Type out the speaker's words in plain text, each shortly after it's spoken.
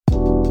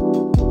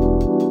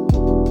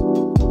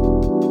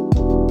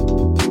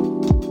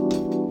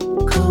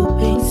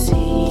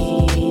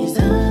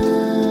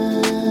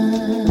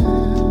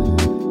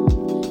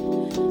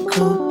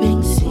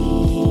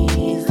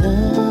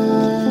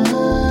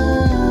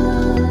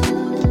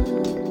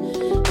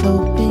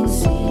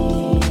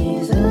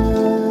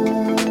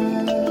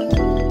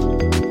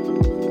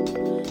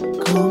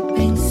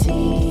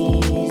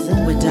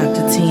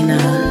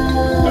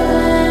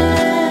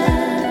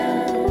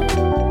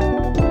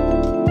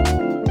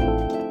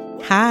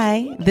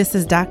This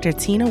is Dr.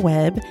 Tina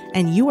Webb,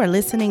 and you are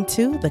listening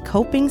to the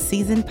Coping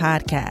Season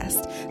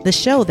Podcast, the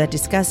show that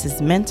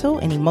discusses mental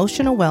and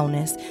emotional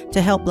wellness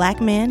to help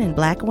Black men and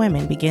Black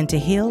women begin to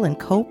heal and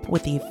cope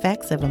with the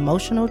effects of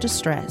emotional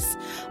distress.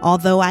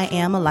 Although I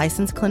am a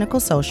licensed clinical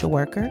social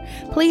worker,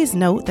 please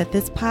note that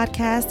this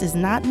podcast is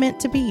not meant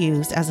to be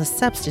used as a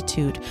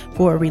substitute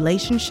for a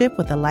relationship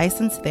with a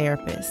licensed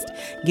therapist.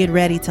 Get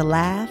ready to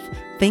laugh,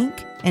 think,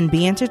 and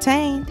be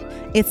entertained.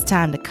 It's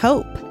time to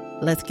cope.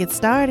 Let's get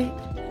started.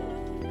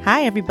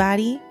 Hi,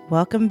 everybody.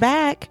 Welcome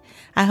back.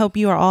 I hope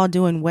you are all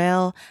doing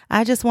well.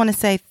 I just want to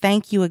say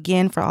thank you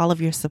again for all of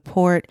your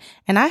support.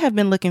 And I have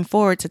been looking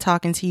forward to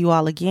talking to you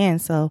all again.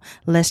 So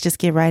let's just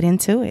get right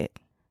into it.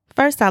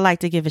 First, I'd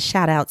like to give a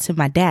shout out to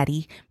my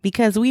daddy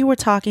because we were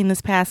talking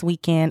this past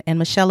weekend and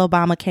Michelle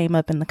Obama came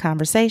up in the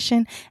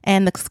conversation,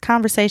 and the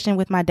conversation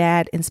with my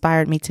dad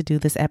inspired me to do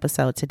this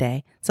episode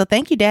today. So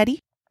thank you, Daddy.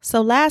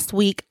 So last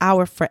week,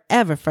 our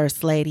forever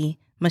First Lady,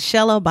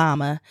 Michelle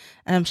Obama,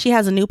 she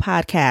has a new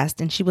podcast,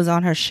 and she was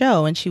on her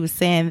show, and she was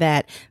saying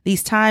that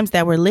these times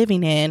that we're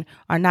living in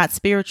are not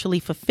spiritually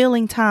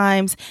fulfilling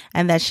times,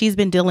 and that she's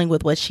been dealing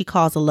with what she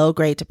calls a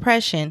low-grade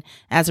depression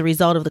as a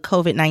result of the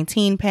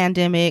COVID-19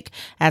 pandemic,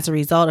 as a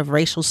result of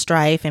racial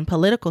strife and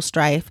political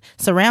strife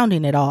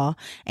surrounding it all.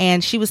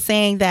 And she was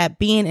saying that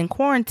being in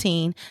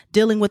quarantine,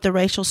 dealing with the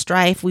racial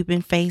strife we've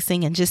been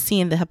facing, and just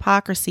seeing the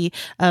hypocrisy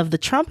of the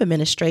Trump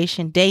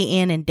administration day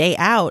in and day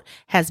out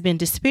has been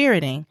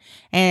dispiriting.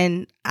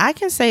 And I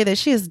can say that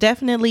she is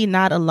definitely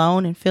not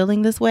alone in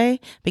feeling this way,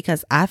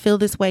 because I feel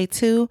this way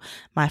too.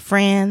 My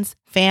friends,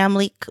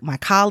 family, my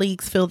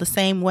colleagues feel the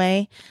same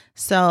way.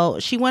 So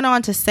she went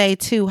on to say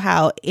too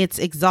how it's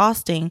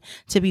exhausting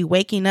to be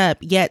waking up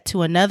yet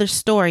to another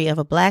story of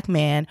a Black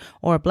man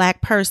or a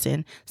Black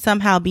person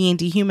somehow being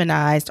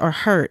dehumanized or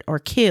hurt or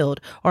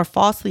killed or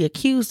falsely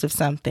accused of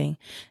something.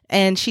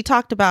 And she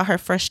talked about her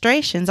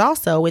frustrations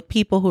also with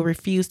people who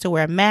refuse to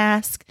wear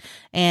masks,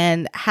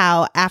 and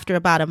how after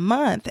about a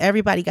month,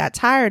 everybody got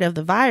tired of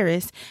the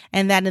virus,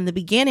 and that in the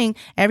beginning,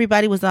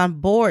 everybody was on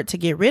board to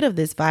get rid of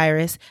this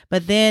virus.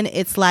 But then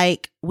it's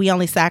like we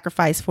only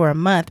sacrificed for a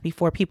month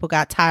before people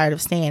got tired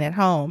of staying at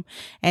home.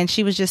 And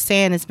she was just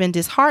saying it's been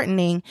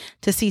disheartening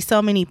to see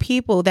so many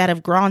people that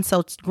have grown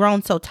so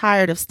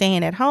tired of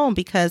staying at home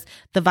because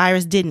the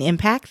virus didn't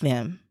impact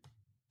them.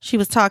 She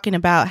was talking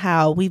about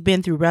how we've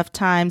been through rough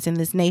times in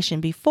this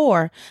nation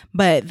before,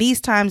 but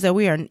these times that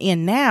we are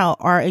in now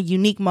are a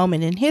unique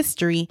moment in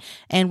history,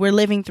 and we're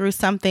living through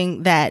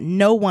something that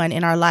no one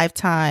in our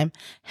lifetime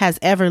has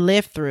ever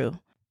lived through.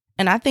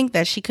 And I think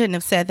that she couldn't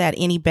have said that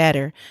any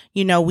better.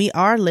 You know, we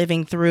are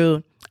living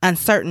through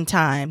uncertain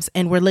times,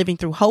 and we're living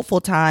through hopeful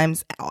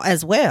times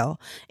as well.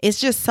 It's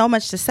just so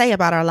much to say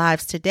about our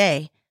lives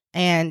today.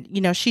 And,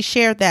 you know, she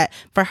shared that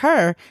for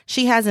her,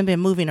 she hasn't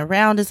been moving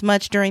around as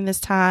much during this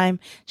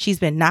time. She's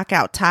been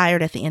knockout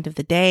tired at the end of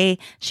the day.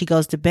 She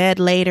goes to bed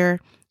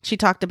later. She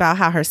talked about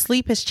how her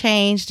sleep has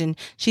changed, and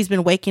she's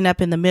been waking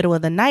up in the middle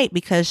of the night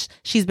because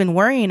she's been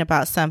worrying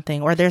about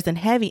something, or there's a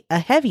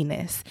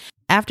heaviness.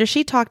 After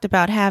she talked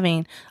about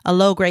having a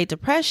low-grade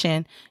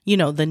depression, you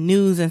know, the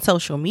news and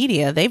social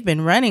media, they've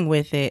been running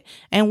with it.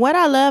 And what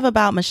I love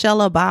about Michelle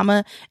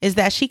Obama is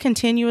that she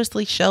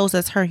continuously shows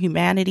us her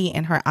humanity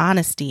and her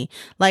honesty.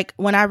 Like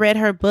when I read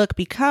her book,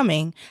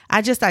 Becoming,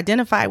 I just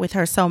identified with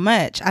her so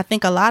much. I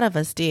think a lot of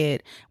us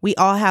did. We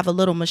all have a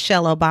little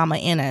Michelle Obama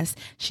in us.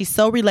 She's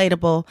so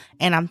relatable,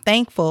 and I'm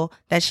thankful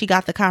that she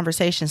got the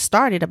conversation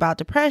started about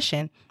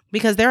depression,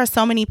 because there are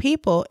so many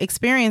people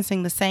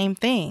experiencing the same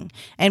thing,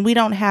 and we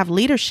don't have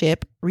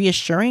leadership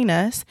reassuring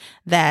us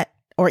that,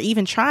 or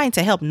even trying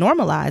to help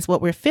normalize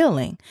what we're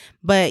feeling.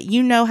 But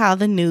you know how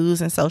the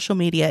news and social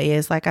media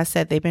is. Like I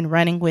said, they've been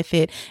running with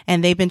it,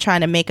 and they've been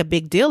trying to make a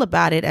big deal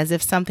about it as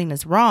if something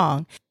is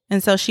wrong.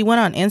 And so she went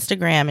on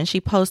Instagram and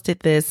she posted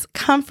this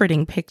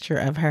comforting picture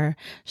of her.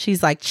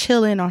 She's like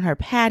chilling on her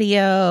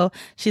patio.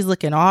 She's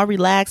looking all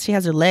relaxed. She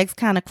has her legs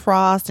kind of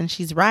crossed, and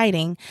she's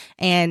writing.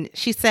 And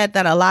she said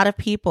that a lot of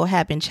people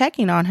have been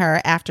checking on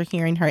her after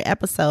hearing her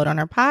episode on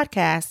her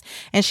podcast.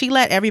 And she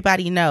let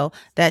everybody know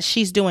that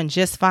she's doing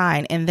just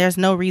fine, and there's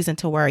no reason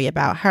to worry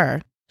about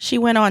her. She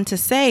went on to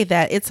say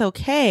that it's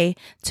okay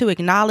to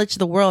acknowledge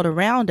the world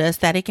around us,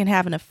 that it can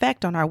have an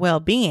effect on our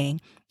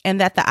well-being, and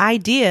that the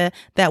idea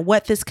that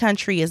what this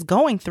country is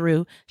going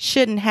through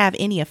shouldn't have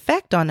any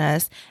effect on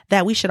us,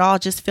 that we should all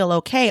just feel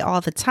okay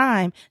all the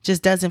time,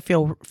 just doesn't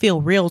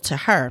feel real to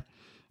her.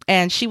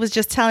 And she was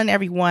just telling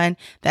everyone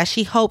that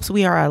she hopes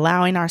we are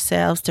allowing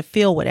ourselves to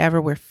feel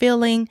whatever we're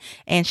feeling.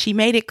 And she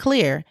made it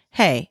clear,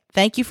 hey,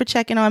 thank you for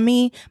checking on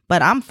me,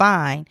 but I'm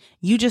fine.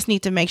 You just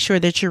need to make sure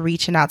that you're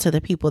reaching out to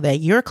the people that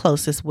you're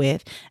closest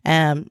with.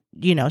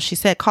 You know, she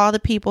said, call the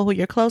people who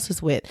you're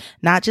closest with,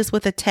 not just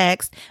with a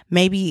text,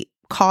 maybe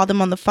call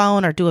them on the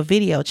phone or do a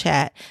video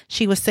chat.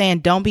 She was saying,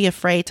 don't be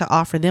afraid to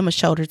offer them a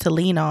shoulder to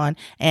lean on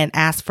and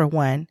ask for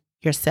one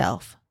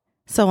yourself.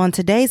 So on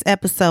today's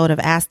episode of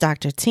Ask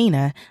Dr.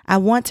 Tina, I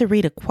want to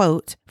read a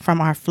quote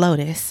from our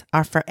FLOTUS,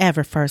 our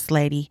forever First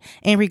Lady,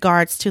 in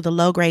regards to the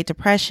low-grade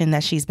depression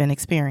that she's been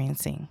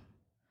experiencing.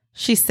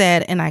 She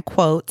said, and I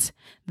quote,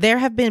 "There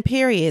have been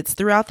periods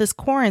throughout this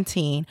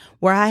quarantine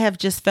where I have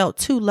just felt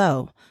too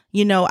low.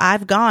 You know,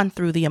 I've gone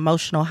through the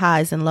emotional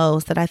highs and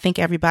lows that I think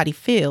everybody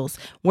feels,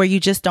 where you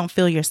just don't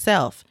feel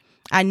yourself.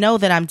 I know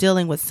that I'm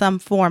dealing with some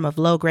form of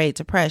low-grade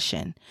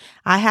depression.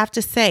 I have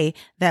to say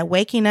that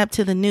waking up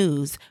to the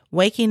news,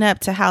 waking up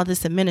to how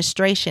this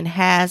administration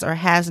has or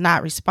has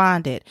not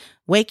responded,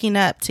 waking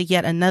up to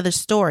yet another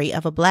story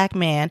of a Black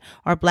man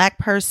or Black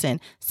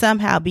person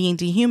somehow being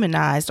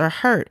dehumanized or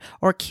hurt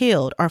or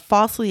killed or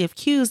falsely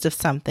accused of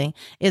something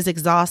is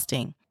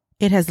exhausting.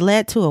 It has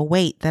led to a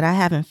weight that I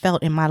haven't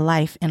felt in my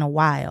life in a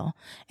while."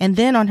 And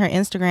then on her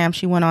Instagram,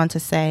 she went on to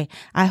say,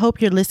 "I hope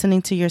you're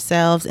listening to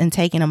yourselves and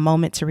taking a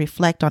moment to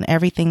reflect on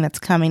everything that's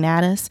coming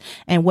at us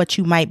and what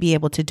you might be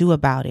able to do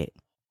about it."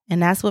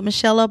 And that's what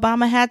Michelle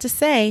Obama had to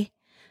say.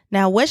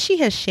 Now, what she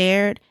has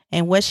shared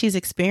and what she's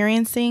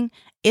experiencing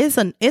it's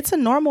a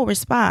normal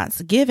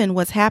response given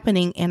what's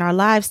happening in our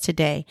lives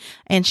today.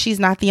 And she's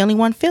not the only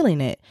one feeling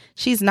it.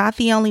 She's not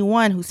the only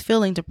one who's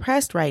feeling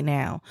depressed right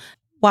now.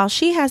 While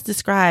she has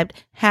described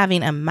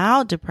having a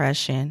mild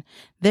depression,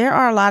 there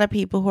are a lot of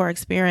people who are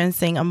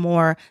experiencing a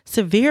more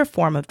severe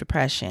form of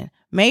depression,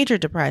 major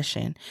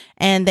depression,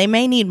 and they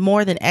may need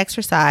more than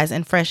exercise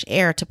and fresh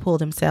air to pull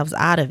themselves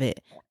out of it.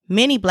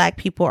 Many Black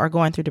people are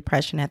going through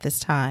depression at this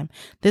time.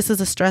 This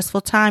is a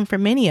stressful time for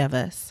many of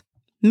us.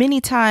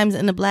 Many times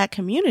in the Black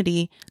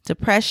community,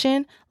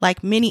 depression,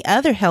 like many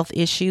other health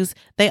issues,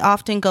 they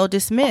often go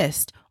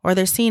dismissed or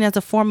they're seen as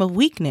a form of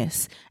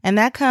weakness. And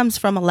that comes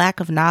from a lack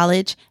of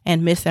knowledge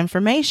and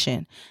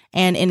misinformation.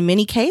 And in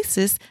many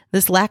cases,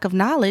 this lack of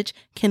knowledge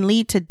can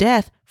lead to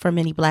death for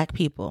many Black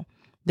people.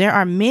 There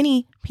are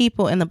many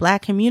people in the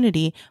Black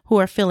community who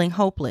are feeling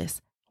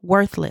hopeless,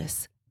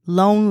 worthless,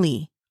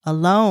 lonely,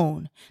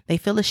 alone. They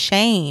feel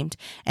ashamed,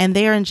 and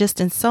they are in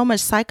so much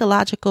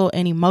psychological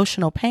and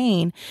emotional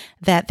pain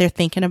that they're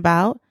thinking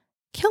about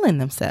killing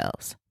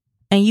themselves.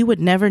 And you would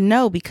never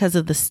know because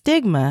of the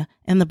stigma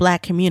in the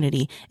Black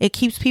community. It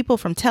keeps people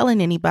from telling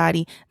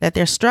anybody that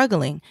they're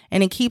struggling,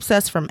 and it keeps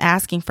us from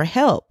asking for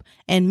help.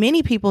 And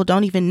many people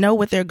don't even know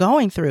what they're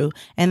going through,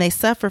 and they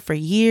suffer for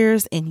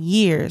years and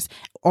years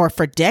or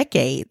for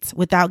decades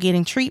without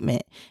getting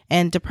treatment.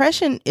 And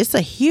depression is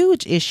a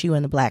huge issue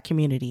in the Black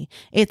community.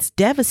 It's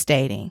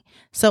devastating.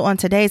 So on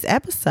today's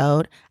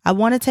episode, I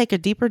want to take a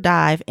deeper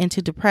dive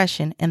into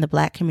depression in the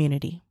Black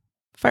community.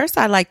 First,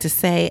 I'd like to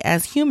say,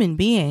 as human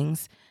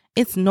beings,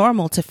 it's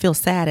normal to feel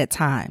sad at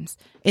times.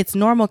 It's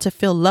normal to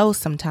feel low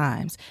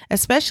sometimes,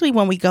 especially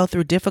when we go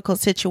through difficult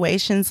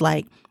situations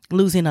like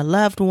losing a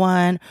loved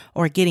one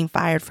or getting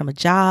fired from a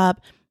job,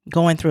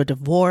 going through a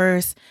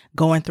divorce,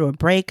 going through a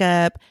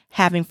breakup,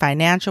 having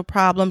financial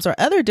problems, or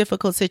other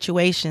difficult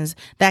situations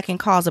that can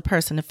cause a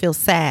person to feel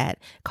sad,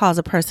 cause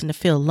a person to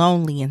feel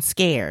lonely and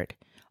scared.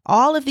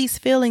 All of these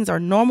feelings are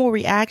normal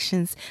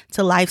reactions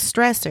to life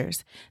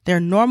stressors. They're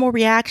normal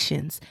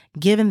reactions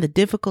given the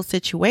difficult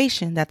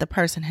situation that the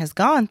person has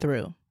gone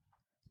through.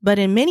 But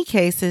in many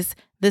cases,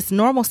 this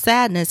normal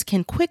sadness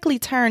can quickly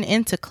turn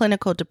into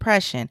clinical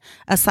depression,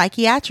 a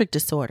psychiatric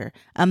disorder,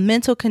 a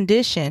mental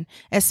condition,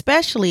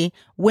 especially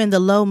when the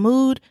low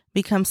mood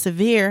becomes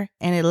severe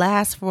and it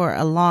lasts for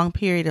a long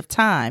period of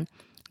time.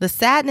 The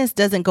sadness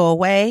doesn't go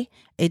away.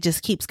 It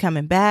just keeps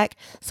coming back.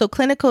 So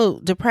clinical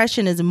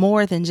depression is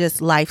more than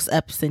just life's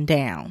ups and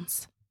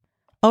downs.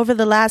 Over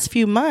the last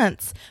few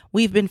months,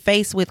 we've been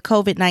faced with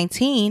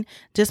COVID-19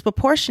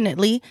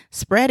 disproportionately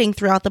spreading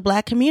throughout the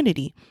Black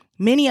community.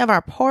 Many of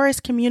our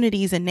poorest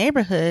communities and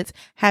neighborhoods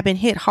have been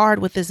hit hard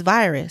with this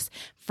virus.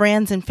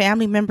 Friends and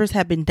family members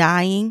have been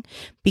dying.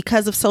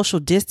 Because of social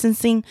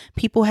distancing,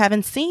 people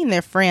haven't seen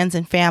their friends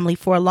and family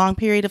for a long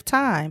period of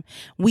time.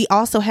 We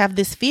also have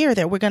this fear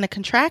that we're going to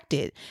contract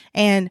it.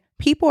 And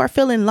people are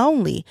feeling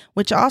lonely,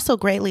 which also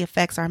greatly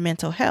affects our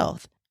mental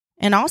health.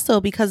 And also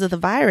because of the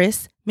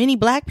virus, many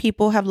Black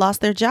people have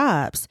lost their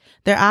jobs.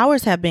 Their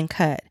hours have been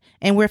cut,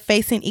 and we're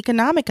facing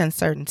economic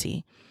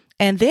uncertainty.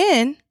 And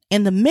then,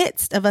 in the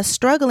midst of us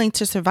struggling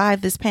to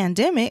survive this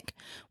pandemic,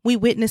 we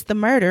witnessed the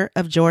murder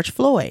of George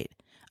Floyd,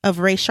 of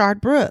Rayshard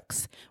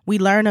Brooks. We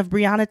learn of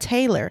Breonna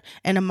Taylor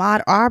and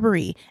Ahmaud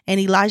Arbery and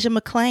Elijah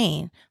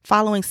McClain,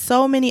 following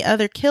so many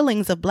other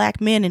killings of Black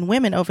men and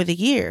women over the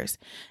years.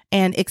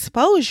 And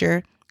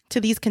exposure to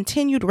these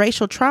continued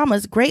racial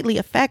traumas greatly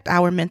affect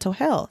our mental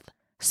health.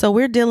 So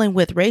we're dealing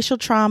with racial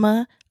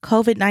trauma,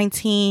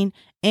 COVID-19,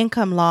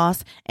 income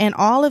loss, and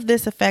all of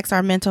this affects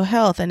our mental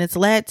health, and it's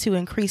led to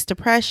increased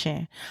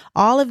depression.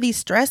 All of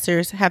these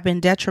stressors have been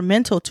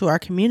detrimental to our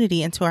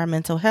community and to our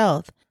mental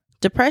health.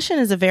 Depression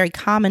is a very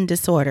common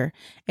disorder.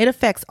 It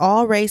affects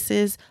all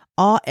races,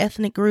 all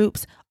ethnic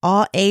groups,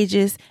 all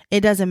ages.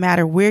 It doesn't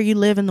matter where you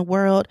live in the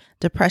world,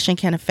 depression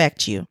can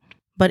affect you.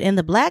 But in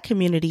the Black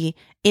community,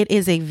 it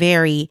is a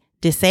very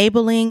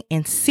disabling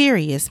and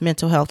serious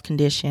mental health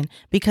condition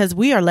because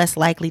we are less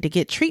likely to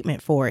get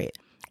treatment for it.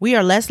 We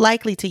are less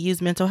likely to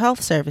use mental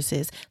health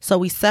services, so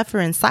we suffer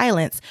in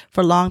silence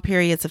for long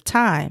periods of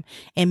time,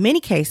 in many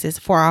cases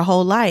for our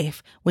whole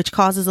life, which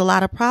causes a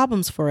lot of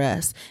problems for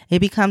us. It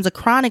becomes a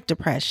chronic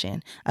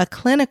depression, a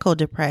clinical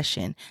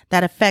depression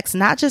that affects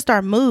not just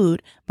our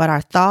mood, but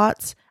our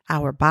thoughts,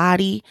 our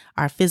body,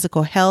 our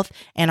physical health,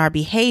 and our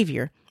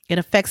behavior. It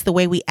affects the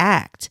way we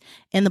act.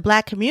 In the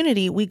Black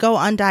community, we go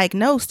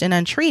undiagnosed and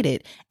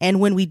untreated, and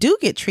when we do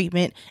get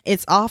treatment,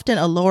 it's often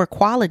a lower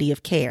quality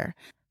of care.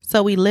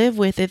 So we live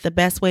with it the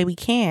best way we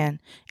can,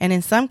 and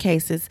in some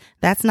cases,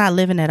 that's not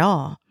living at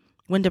all.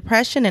 When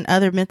depression and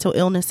other mental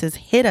illnesses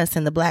hit us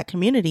in the Black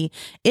community,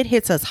 it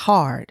hits us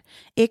hard.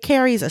 It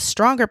carries a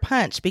stronger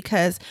punch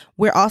because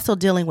we're also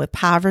dealing with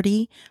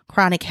poverty,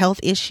 chronic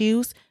health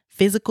issues,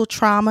 physical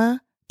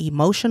trauma,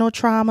 emotional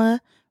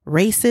trauma,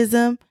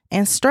 racism,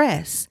 and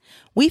stress.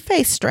 We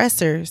face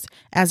stressors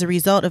as a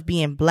result of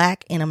being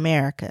Black in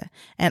America,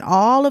 and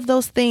all of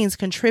those things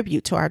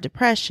contribute to our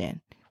depression.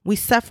 We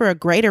suffer a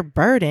greater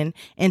burden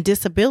and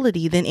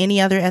disability than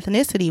any other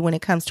ethnicity when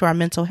it comes to our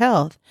mental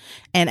health.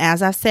 And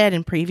as I've said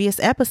in previous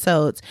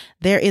episodes,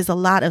 there is a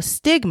lot of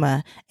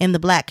stigma in the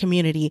Black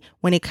community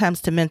when it comes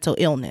to mental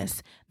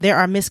illness. There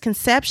are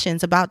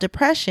misconceptions about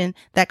depression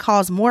that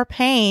cause more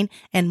pain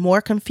and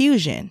more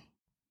confusion.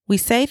 We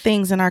say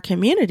things in our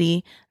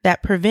community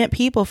that prevent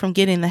people from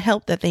getting the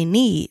help that they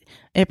need.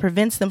 It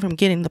prevents them from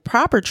getting the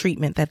proper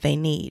treatment that they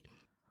need.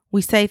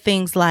 We say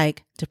things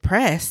like,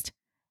 depressed?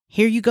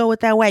 Here you go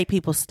with that white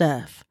people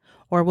stuff.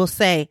 Or we'll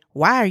say,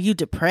 why are you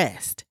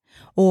depressed?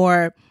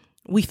 Or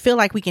we feel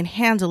like we can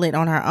handle it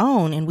on our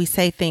own. And we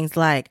say things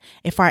like,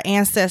 if our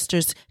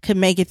ancestors could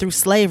make it through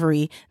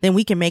slavery, then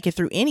we can make it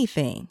through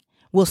anything.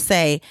 We'll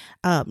say,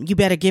 you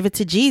better give it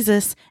to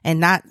Jesus and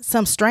not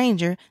some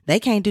stranger. They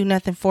can't do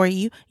nothing for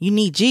you. You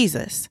need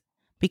Jesus.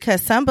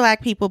 Because some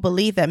Black people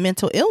believe that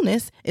mental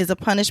illness is a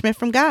punishment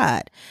from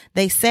God.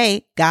 They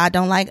say God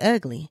don't like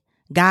ugly.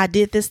 God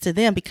did this to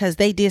them because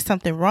they did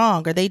something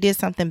wrong or they did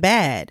something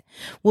bad.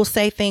 We'll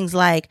say things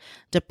like,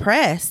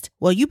 depressed?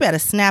 Well, you better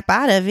snap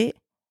out of it.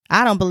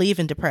 I don't believe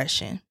in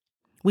depression.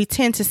 We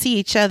tend to see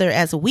each other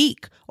as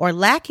weak or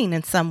lacking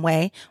in some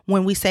way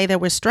when we say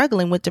that we're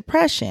struggling with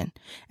depression,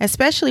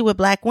 especially with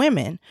Black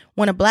women.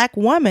 When a Black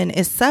woman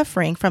is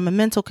suffering from a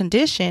mental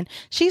condition,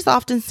 she's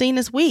often seen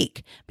as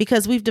weak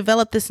because we've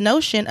developed this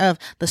notion of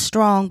the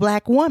strong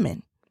Black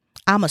woman.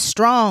 I'm a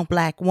strong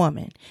Black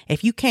woman.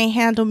 If you can't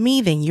handle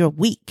me, then you're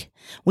weak.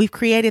 We've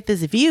created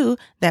this view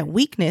that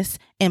weakness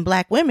in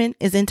Black women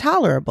is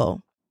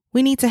intolerable.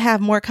 We need to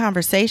have more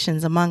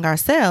conversations among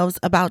ourselves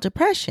about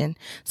depression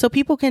so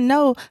people can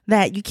know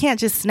that you can't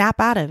just snap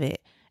out of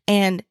it.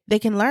 And they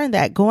can learn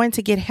that going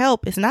to get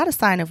help is not a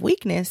sign of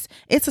weakness.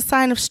 It's a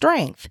sign of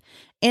strength.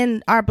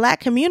 In our Black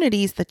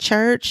communities, the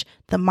church,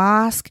 the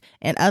mosque,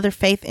 and other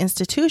faith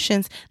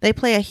institutions, they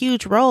play a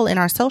huge role in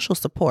our social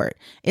support.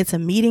 It's a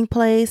meeting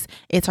place.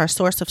 It's our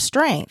source of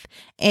strength.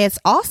 And it's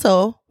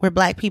also where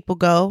Black people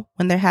go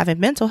when they're having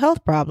mental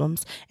health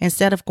problems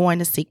instead of going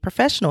to seek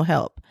professional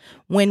help.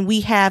 When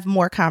we have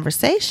more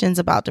conversations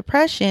about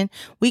depression,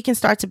 we can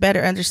start to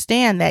better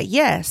understand that,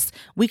 yes,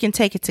 we can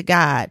take it to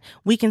God.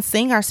 We can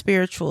sing our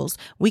spirituals.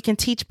 We can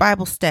teach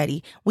Bible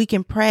study. We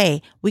can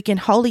pray. We can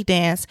holy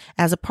dance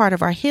as a part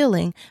of our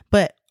healing,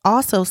 but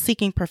also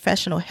seeking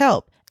professional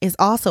help is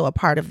also a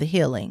part of the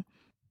healing.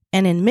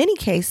 And in many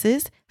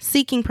cases,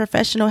 seeking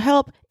professional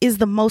help is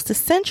the most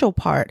essential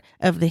part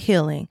of the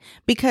healing,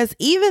 because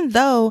even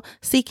though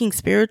seeking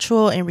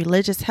spiritual and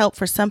religious help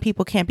for some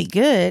people can be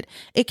good,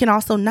 it can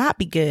also not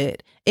be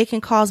good. It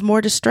can cause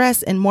more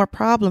distress and more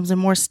problems and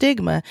more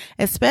stigma,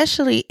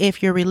 especially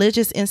if your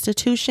religious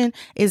institution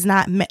is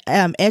not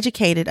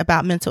educated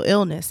about mental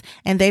illness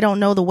and they don't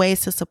know the ways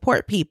to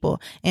support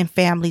people and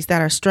families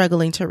that are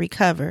struggling to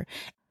recover.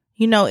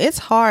 You know, it's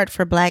hard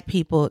for Black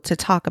people to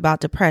talk about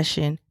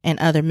depression and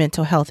other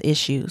mental health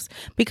issues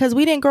because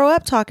we didn't grow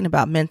up talking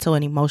about mental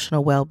and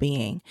emotional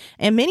well-being.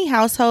 In many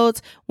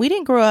households, we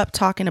didn't grow up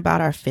talking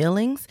about our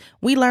feelings.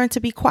 We learned to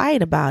be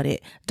quiet about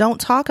it.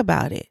 Don't talk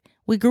about it.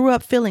 We grew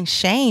up feeling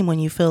shame when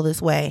you feel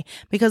this way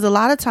because a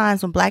lot of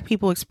times when Black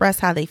people express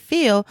how they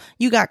feel,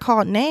 you got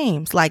called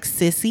names like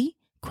sissy,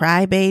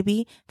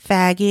 crybaby,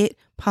 faggot,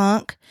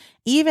 punk.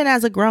 Even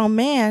as a grown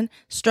man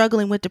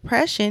struggling with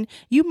depression,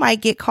 you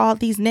might get called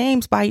these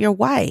names by your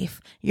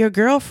wife, your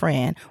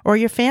girlfriend, or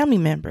your family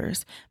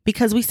members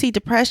because we see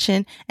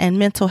depression and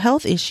mental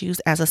health issues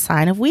as a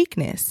sign of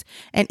weakness.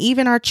 And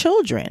even our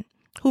children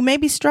who may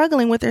be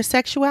struggling with their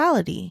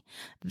sexuality.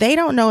 They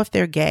don't know if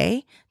they're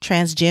gay,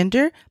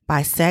 transgender,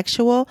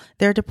 bisexual,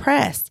 they're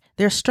depressed.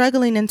 They're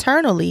struggling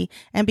internally,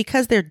 and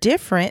because they're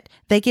different,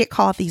 they get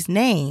called these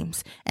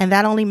names, and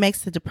that only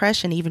makes the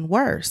depression even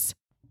worse.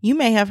 You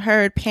may have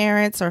heard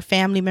parents or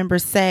family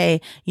members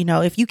say, you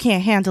know, if you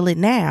can't handle it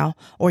now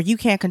or you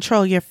can't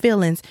control your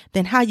feelings,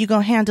 then how you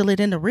going to handle it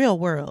in the real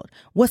world?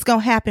 What's going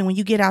to happen when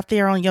you get out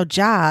there on your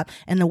job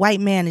and the white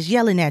man is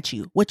yelling at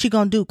you? What you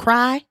going to do?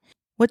 Cry?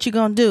 What you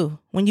going to do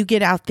when you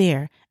get out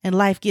there and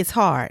life gets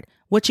hard?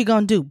 What you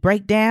going to do?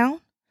 Break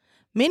down?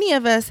 Many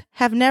of us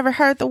have never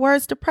heard the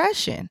words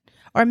depression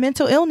or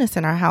mental illness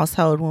in our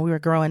household when we were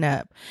growing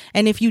up.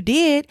 And if you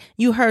did,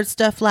 you heard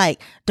stuff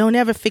like, don't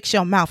ever fix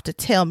your mouth to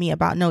tell me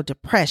about no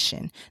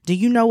depression. Do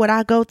you know what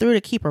I go through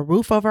to keep a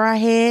roof over our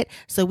head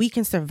so we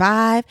can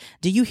survive?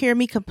 Do you hear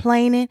me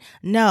complaining?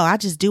 No, I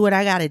just do what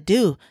I got to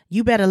do.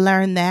 You better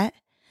learn that.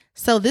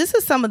 So this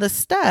is some of the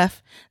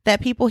stuff that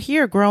people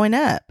hear growing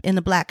up in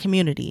the Black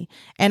community.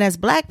 And as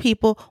Black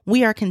people,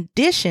 we are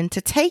conditioned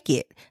to take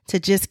it, to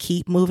just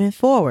keep moving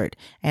forward.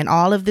 And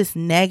all of this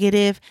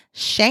negative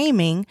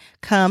shaming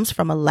comes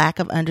from a lack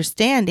of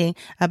understanding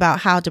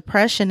about how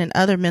depression and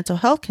other mental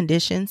health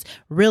conditions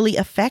really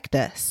affect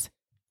us.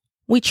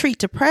 We treat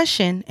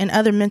depression and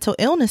other mental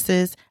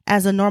illnesses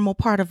as a normal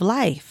part of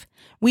life.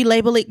 We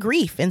label it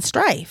grief and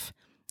strife.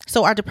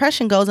 So our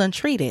depression goes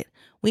untreated.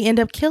 We end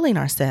up killing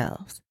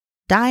ourselves,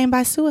 dying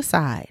by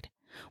suicide.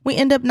 We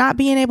end up not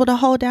being able to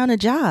hold down a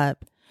job.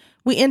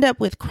 We end up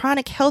with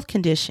chronic health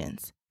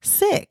conditions,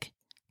 sick,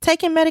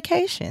 taking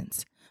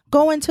medications,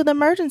 going to the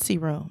emergency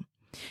room.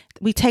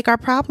 We take our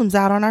problems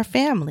out on our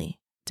family,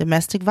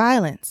 domestic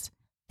violence,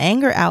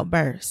 anger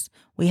outbursts.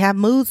 We have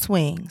mood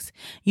swings.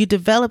 You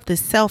develop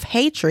this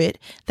self-hatred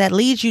that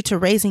leads you to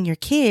raising your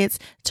kids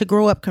to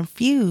grow up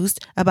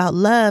confused about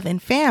love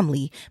and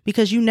family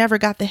because you never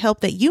got the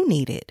help that you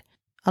needed.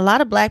 A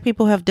lot of Black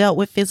people have dealt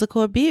with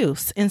physical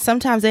abuse, and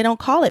sometimes they don't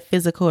call it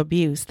physical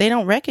abuse. They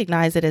don't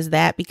recognize it as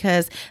that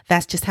because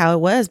that's just how it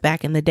was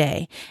back in the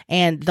day.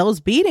 And those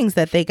beatings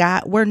that they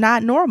got were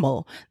not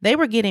normal. They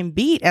were getting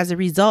beat as a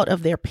result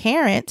of their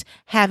parent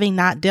having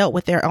not dealt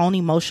with their own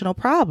emotional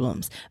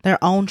problems,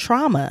 their own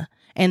trauma,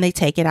 and they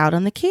take it out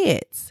on the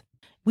kids.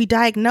 We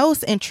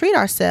diagnose and treat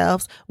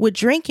ourselves with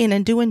drinking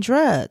and doing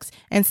drugs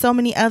and so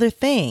many other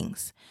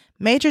things.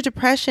 Major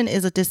depression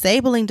is a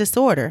disabling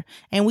disorder,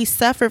 and we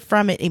suffer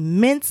from it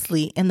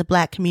immensely in the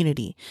Black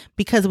community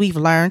because we've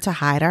learned to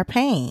hide our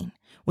pain.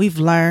 We've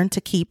learned to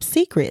keep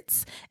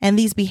secrets, and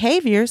these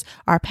behaviors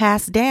are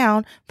passed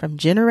down from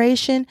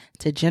generation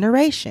to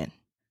generation.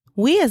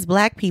 We as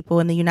Black people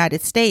in the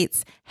United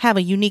States have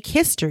a unique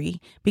history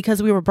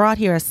because we were brought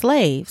here as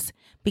slaves.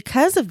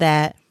 Because of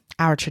that,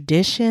 our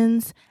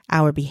traditions,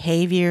 our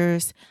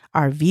behaviors,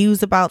 our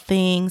views about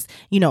things,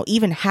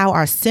 even how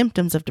our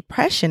symptoms of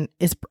depression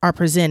are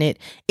presented,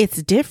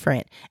 it's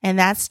different. And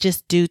that's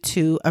just due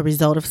to a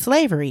result of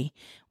slavery.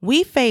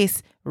 We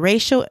face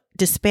racial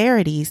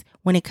disparities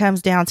when it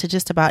comes down to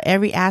just about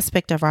every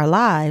aspect of our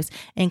lives,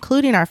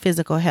 including our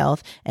physical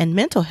health and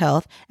mental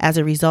health as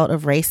a result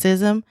of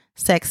racism,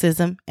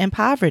 sexism, and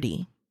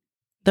poverty.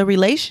 The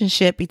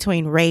relationship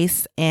between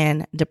race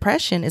and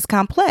depression is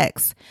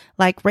complex.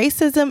 Like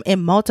racism, it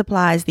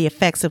multiplies the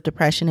effects of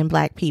depression in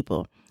Black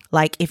people.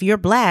 Like if you're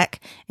Black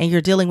and you're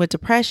dealing with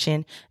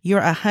depression,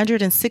 you're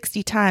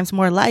 160 times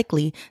more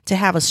likely to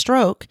have a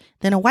stroke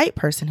than a white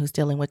person who's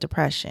dealing with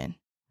depression.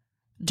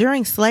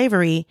 During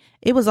slavery,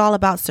 it was all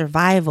about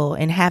survival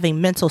and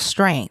having mental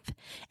strength.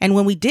 And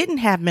when we didn't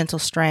have mental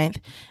strength,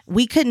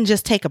 we couldn't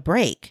just take a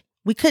break.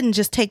 We couldn't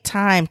just take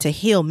time to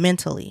heal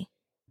mentally.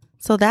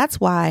 So that's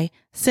why,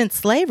 since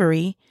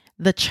slavery,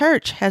 the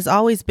church has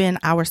always been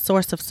our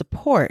source of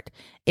support.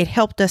 It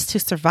helped us to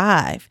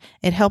survive.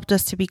 It helped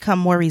us to become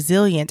more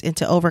resilient and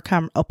to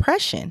overcome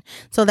oppression.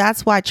 So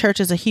that's why church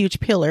is a huge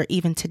pillar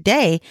even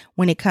today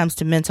when it comes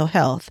to mental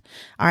health.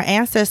 Our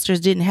ancestors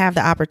didn't have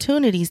the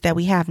opportunities that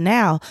we have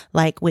now,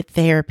 like with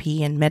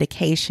therapy and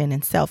medication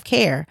and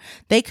self-care.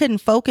 They couldn't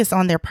focus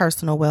on their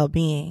personal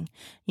well-being.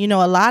 A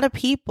lot of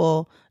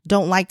people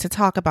don't like to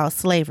talk about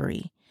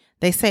slavery.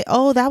 They say,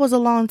 oh, that was a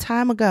long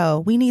time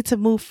ago. We need to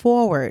move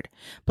forward.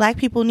 Black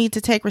people need to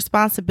take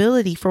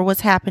responsibility for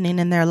what's happening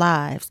in their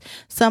lives.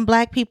 Some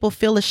Black people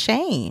feel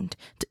ashamed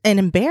and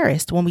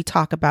embarrassed when we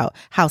talk about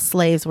how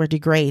slaves were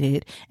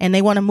degraded, and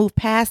they want to move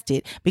past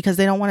it because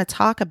they don't want to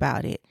talk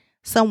about it.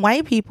 Some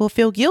white people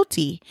feel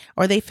guilty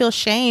or they feel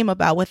shame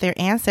about what their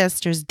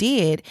ancestors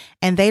did,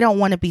 and they don't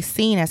want to be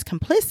seen as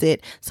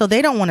complicit, so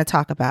they don't want to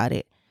talk about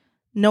it.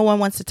 No one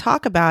wants to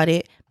talk about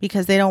it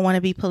because they don't want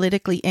to be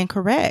politically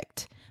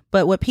incorrect.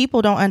 But what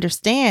people don't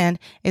understand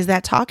is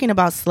that talking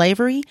about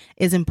slavery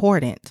is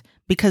important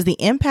because the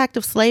impact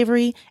of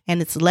slavery and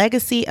its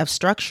legacy of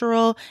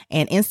structural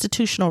and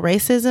institutional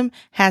racism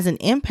has an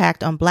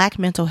impact on Black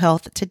mental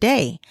health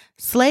today.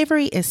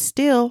 Slavery is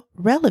still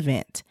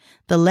relevant.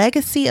 The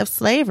legacy of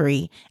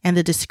slavery and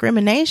the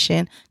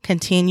discrimination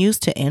continues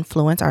to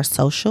influence our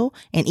social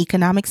and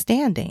economic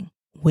standing,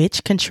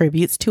 which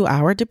contributes to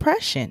our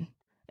depression.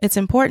 It's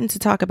important to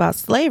talk about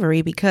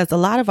slavery because a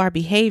lot of our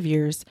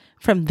behaviors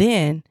from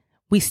then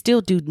we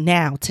still do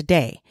now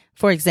today.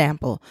 For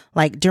example,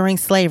 like during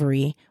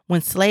slavery,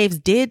 when slaves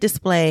did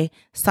display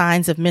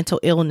signs of mental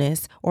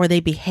illness or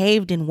they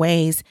behaved in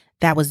ways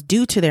that was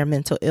due to their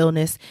mental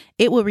illness,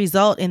 it would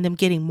result in them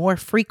getting more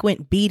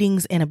frequent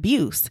beatings and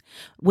abuse,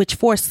 which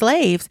forced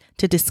slaves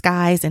to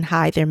disguise and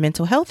hide their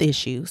mental health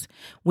issues,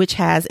 which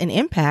has an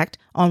impact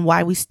on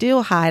why we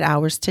still hide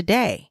ours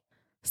today.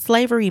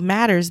 Slavery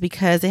matters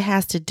because it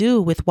has to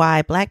do with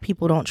why Black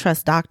people don't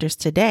trust doctors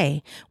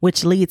today,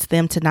 which leads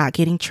them to not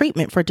getting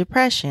treatment for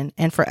depression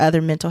and for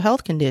other mental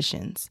health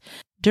conditions.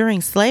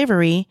 During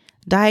slavery,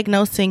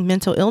 diagnosing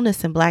mental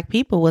illness in Black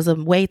people was a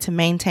way to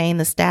maintain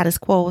the status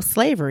quo of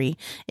slavery.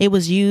 It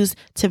was used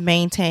to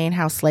maintain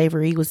how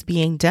slavery was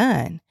being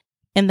done.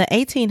 In the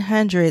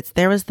 1800s,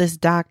 there was this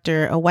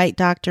doctor, a white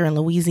doctor in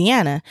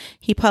Louisiana.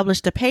 He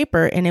published a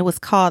paper and it was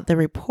called The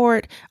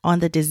Report on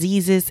the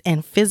Diseases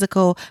and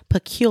Physical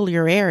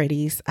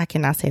Peculiarities. I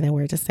cannot say that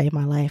word to save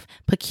my life.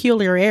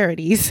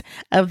 Peculiarities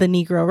of the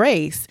Negro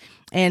race.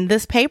 And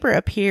this paper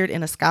appeared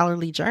in a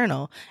scholarly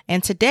journal.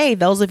 And today,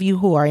 those of you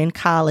who are in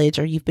college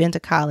or you've been to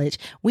college,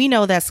 we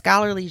know that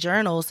scholarly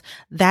journals,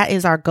 that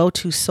is our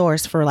go-to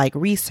source for like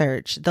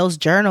research. Those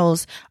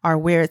journals are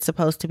where it's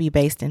supposed to be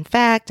based in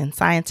fact and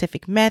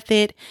scientific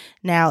method.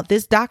 Now,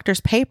 this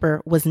doctor's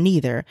paper was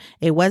neither.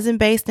 It wasn't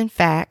based in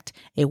fact.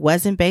 It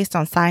wasn't based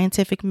on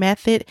scientific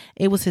method.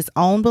 It was his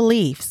own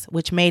beliefs,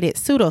 which made it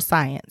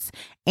pseudoscience.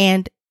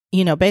 And,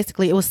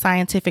 basically it was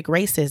scientific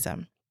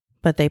racism.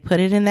 But they put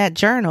it in that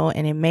journal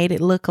and it made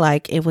it look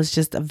like it was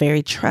just a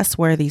very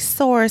trustworthy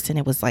source and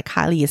it was like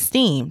highly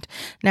esteemed.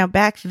 Now,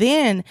 back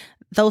then,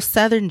 those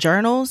Southern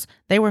journals,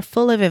 they were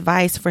full of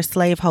advice for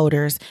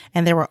slaveholders,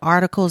 and there were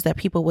articles that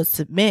people would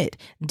submit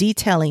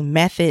detailing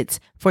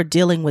methods for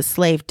dealing with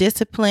slave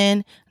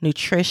discipline,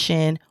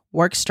 nutrition,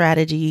 work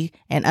strategy,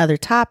 and other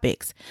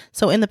topics.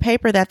 So in the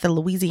paper that the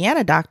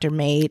Louisiana doctor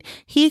made,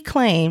 he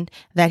claimed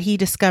that he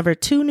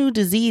discovered 2 new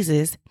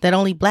diseases that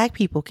only Black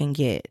people can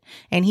get.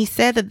 And he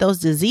said that those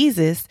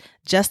diseases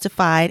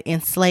justified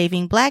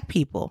enslaving Black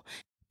people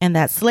and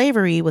that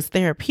slavery was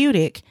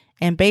therapeutic.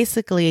 And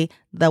basically,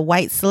 the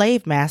white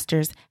slave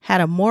masters had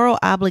a moral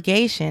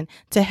obligation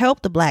to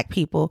help the Black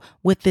people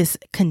with this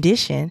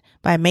condition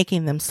by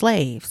making them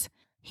slaves.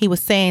 He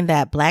was saying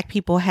that Black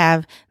people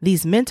have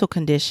these mental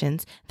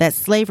conditions that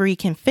slavery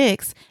can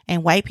fix,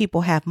 and white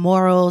people have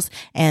morals,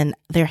 and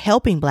they're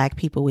helping Black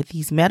people with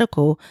these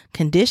medical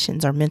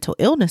conditions or mental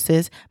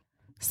illnesses.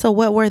 So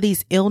what were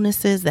these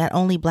illnesses that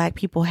only Black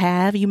people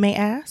have, you may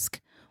ask?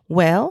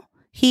 Well,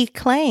 he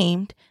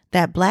claimed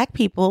that Black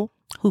people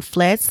who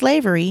fled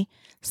slavery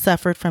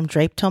suffered from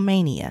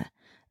drapetomania,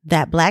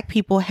 that Black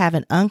people have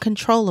an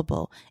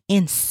uncontrollable,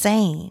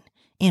 insane,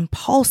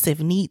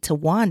 impulsive need to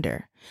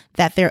wander,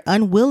 that their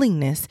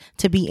unwillingness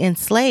to be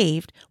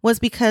enslaved was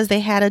because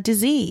they had a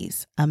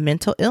disease, a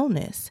mental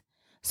illness.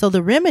 So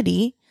the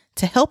remedy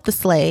to help the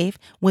slave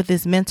with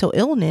his mental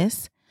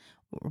illness,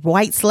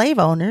 white slave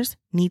owners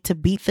need to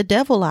beat the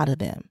devil out of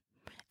them,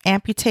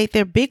 amputate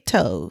their big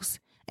toes,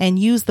 and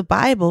use the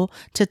Bible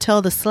to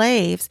tell the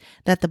slaves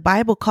that the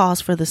Bible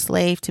calls for the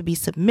slave to be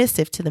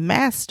submissive to the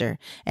master.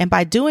 And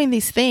by doing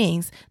these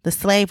things, the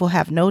slave will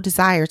have no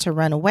desire to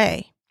run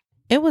away.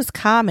 It was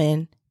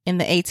common in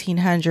the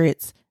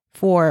 1800s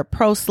for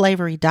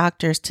pro-slavery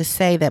doctors to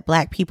say that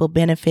Black people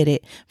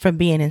benefited from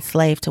being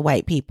enslaved to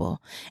white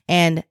people.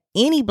 And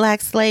any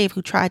Black slave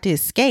who tried to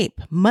escape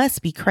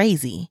must be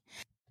crazy.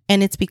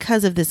 And it's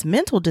because of this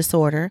mental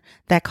disorder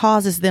that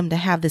causes them to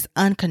have this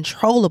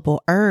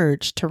uncontrollable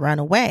urge to run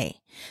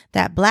away.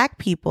 That Black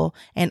people,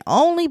 and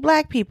only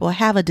Black people,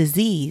 have a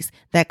disease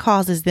that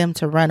causes them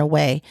to run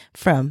away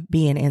from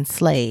being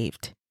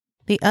enslaved.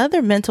 The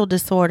other mental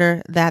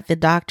disorder that the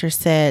doctor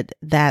said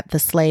that the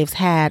slaves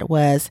had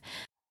was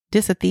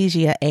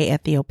dysesthesia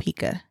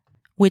aethiopica,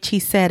 which he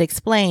said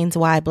explains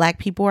why Black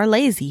people are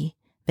lazy.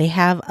 They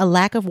have a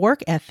lack of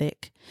work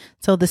ethic.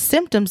 So the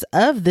symptoms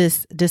of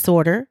this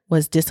disorder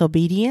was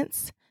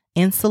disobedience,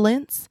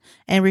 insolence,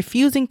 and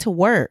refusing to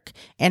work,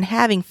 and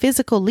having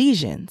physical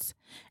lesions.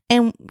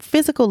 And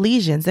physical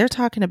lesions, they're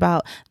talking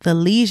about the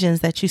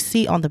lesions that you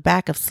see on the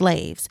back of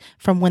slaves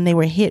from when they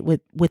were hit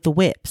with the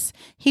whips.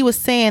 He was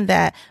saying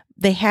that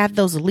they had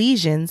those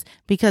lesions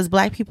because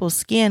Black people's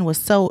skin was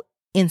so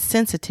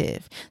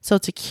insensitive. So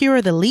to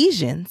cure the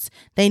lesions,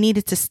 they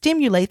needed to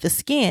stimulate the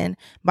skin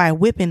by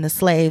whipping the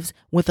slaves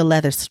with a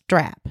leather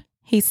strap.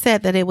 He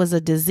said that it was a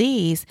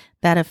disease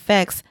that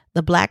affects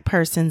the Black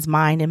person's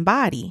mind and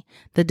body.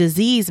 The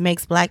disease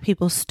makes Black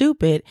people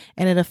stupid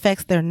and it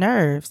affects their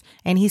nerves.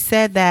 And he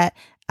said that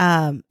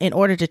in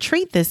order to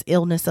treat this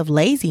illness of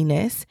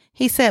laziness,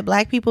 he said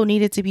Black people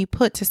needed to be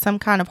put to some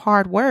kind of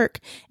hard work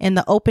in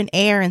the open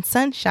air and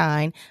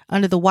sunshine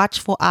under the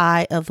watchful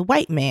eye of the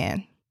white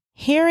man.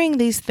 Hearing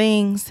these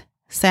things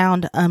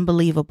sound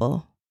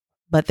unbelievable,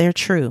 but they're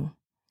true.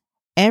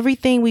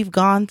 Everything we've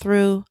gone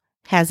through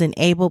has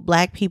enabled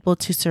Black people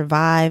to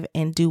survive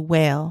and do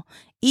well,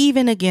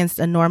 even against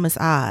enormous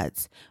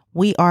odds.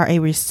 We are a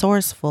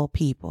resourceful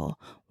people.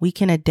 We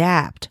can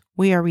adapt.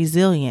 We are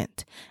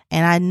resilient.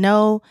 And I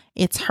know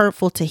it's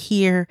hurtful to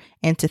hear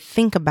and to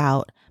think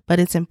about, but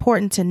it's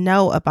important to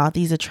know about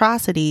these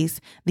atrocities,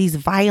 these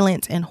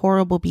violent and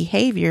horrible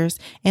behaviors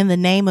in the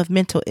name of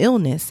mental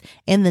illness,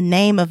 in the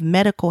name of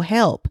medical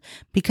help,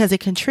 because it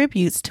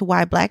contributes to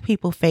why Black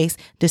people face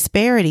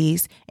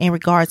disparities in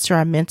regards to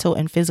our mental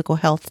and physical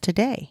health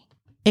today.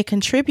 It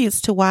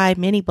contributes to why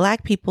many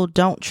Black people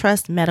don't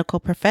trust medical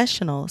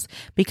professionals,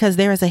 because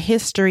there is a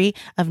history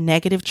of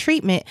negative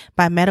treatment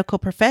by medical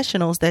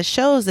professionals that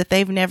shows that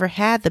they've never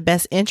had the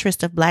best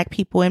interest of Black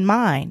people in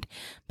mind.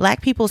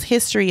 Black people's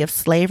history of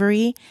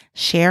slavery,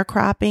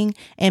 sharecropping,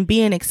 and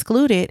being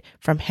excluded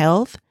from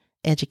health,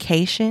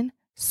 education,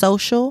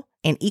 social,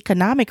 and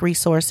economic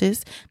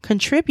resources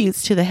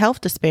contributes to the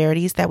health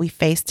disparities that we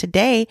face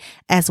today,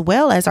 as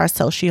well as our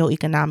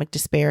socioeconomic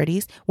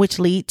disparities, which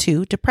lead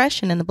to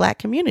depression in the Black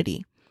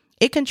community.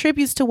 It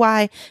contributes to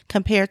why,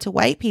 compared to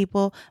white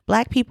people,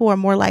 Black people are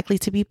more likely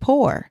to be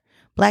poor.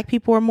 Black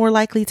people are more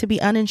likely to be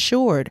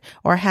uninsured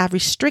or have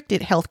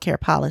restricted healthcare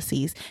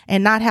policies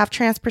and not have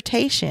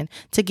transportation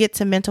to get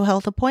to mental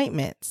health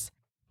appointments.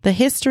 The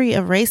history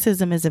of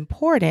racism is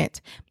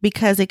important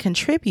because it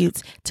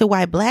contributes to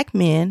why Black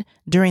men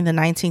during the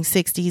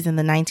 1960s and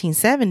the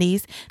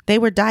 1970s, they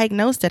were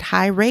diagnosed at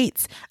high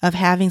rates of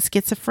having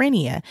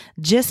schizophrenia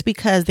just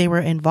because they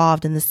were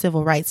involved in the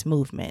civil rights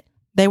movement.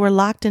 They were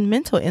locked in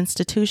mental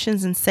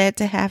institutions and said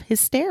to have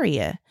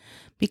hysteria.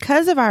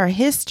 Because of our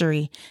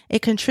history,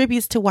 it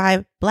contributes to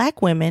why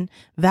Black women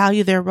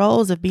value their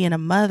roles of being a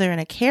mother and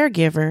a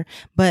caregiver,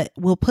 but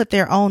will put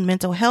their own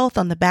mental health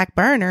on the back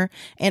burner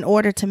in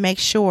order to make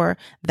sure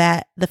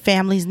that the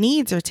family's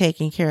needs are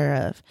taken care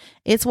of.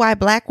 It's why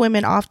Black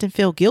women often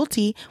feel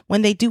guilty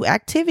when they do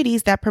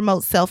activities that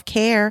promote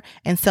self-care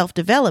and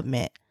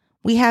self-development.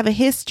 We have a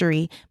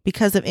history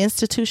because of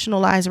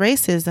institutionalized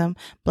racism.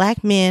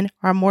 Black men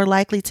are more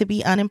likely to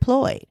be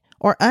unemployed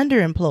or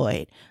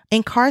underemployed,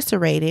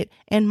 incarcerated,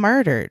 and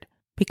murdered.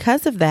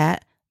 Because of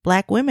that,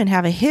 Black women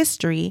have a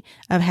history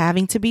of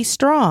having to be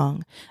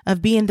strong,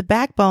 of being the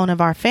backbone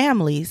of our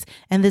families,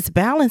 and this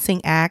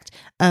balancing act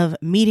of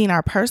meeting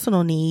our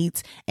personal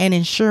needs and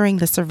ensuring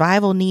the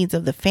survival needs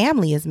of the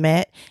family is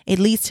met, it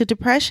leads to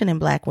depression in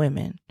Black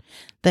women.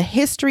 The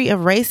history of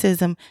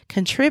racism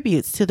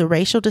contributes to the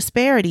racial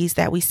disparities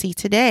that we see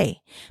today.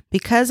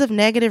 Because of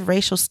negative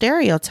racial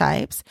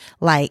stereotypes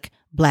like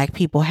Black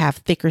people have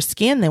thicker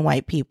skin than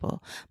white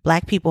people.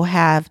 Black people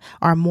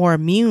are more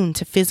immune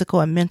to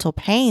physical and mental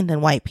pain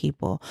than white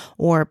people.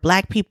 Or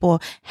Black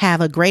people have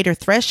a greater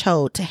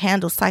threshold to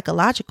handle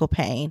psychological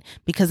pain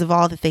because of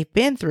all that they've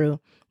been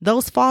through.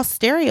 Those false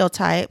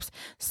stereotypes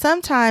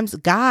sometimes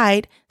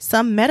guide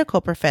some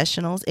medical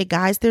professionals. It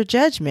guides their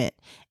judgment,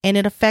 and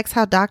it affects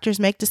how doctors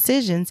make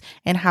decisions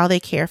and how they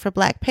care for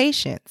Black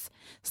patients.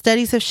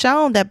 Studies have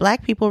shown that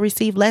Black people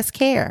receive less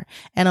care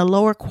and a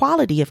lower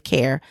quality of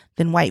care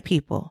than white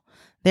people.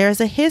 There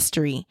is a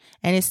history,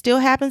 and it still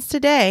happens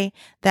today,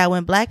 that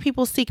when Black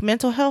people seek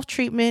mental health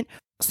treatment,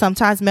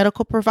 sometimes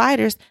medical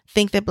providers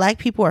think that Black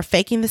people are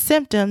faking the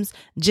symptoms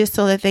just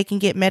so that they can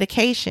get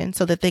medication,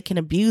 so that they can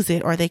abuse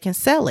it or they can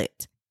sell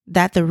it.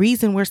 That the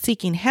reason we're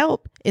seeking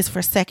help is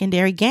for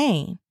secondary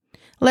gain.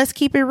 Let's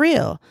keep it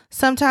real.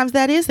 Sometimes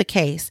that is the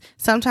case.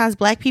 Sometimes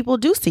Black people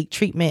do seek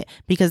treatment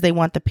because they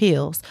want the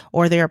pills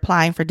or they're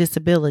applying for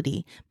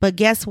disability. But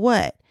guess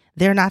what?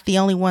 They're not the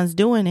only ones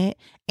doing it.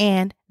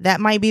 And that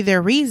might be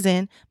their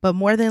reason, but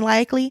more than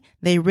likely,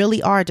 they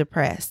really are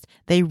depressed.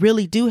 They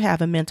really do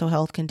have a mental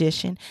health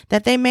condition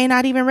that they may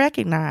not even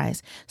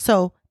recognize.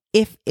 So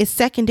if it's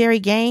secondary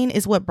gain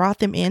is what brought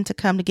them in to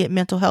come to get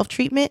mental health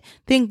treatment,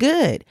 then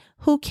good.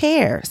 Who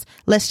cares?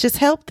 Let's just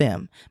help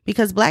them,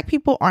 because Black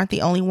people aren't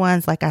the only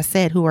ones, like I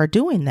said, who are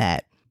doing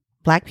that.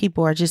 Black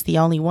people are just the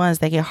only ones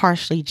that get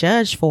harshly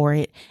judged for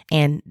it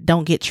and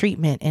don't get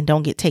treatment and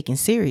don't get taken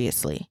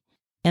seriously.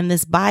 And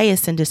this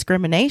bias and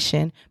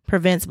discrimination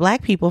prevents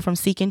Black people from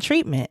seeking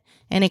treatment,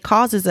 and it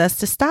causes us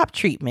to stop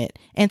treatment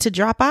and to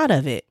drop out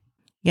of it.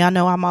 Y'all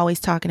know I'm always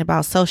talking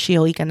about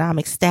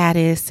socioeconomic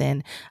status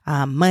and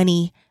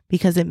money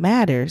because it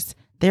matters.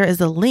 There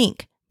is a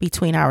link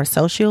between our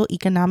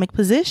socioeconomic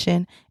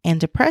position and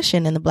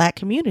depression in the Black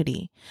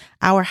community.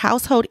 Our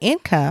household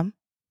income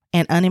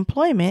and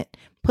unemployment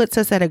puts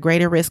us at a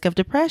greater risk of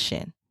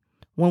depression.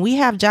 When we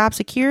have job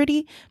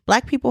security,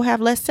 Black people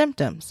have less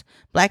symptoms.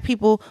 Black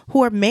people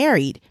who are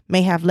married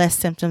may have less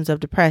symptoms of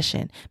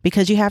depression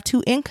because you have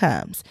two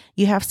incomes,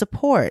 you have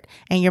support,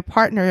 and your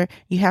partner,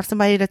 you have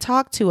somebody to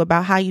talk to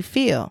about how you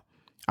feel.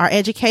 Our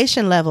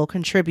education level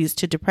contributes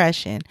to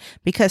depression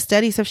because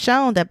studies have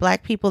shown that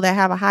Black people that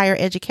have a higher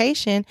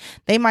education,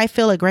 they might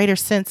feel a greater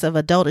sense of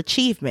adult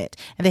achievement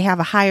and they have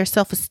a higher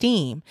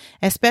self-esteem,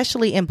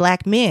 especially in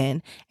Black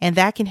men, and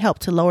that can help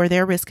to lower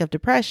their risk of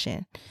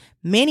depression.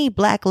 Many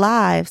Black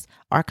lives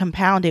are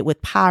compounded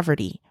with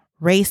poverty,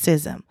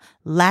 racism,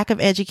 lack of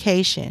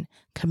education,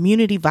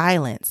 community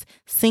violence,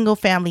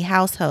 single-family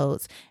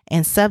households,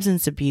 and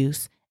substance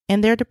abuse,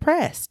 and they're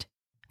depressed.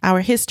 Our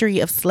history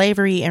of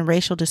slavery and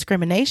racial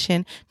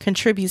discrimination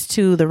contributes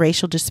to the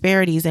racial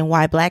disparities and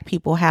why Black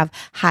people have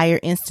higher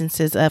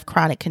instances of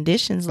chronic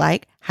conditions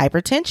like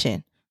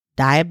hypertension,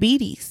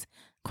 diabetes,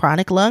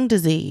 chronic lung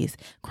disease,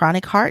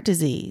 chronic heart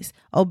disease,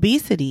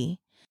 obesity.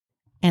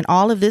 And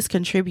all of this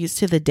contributes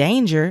to the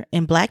danger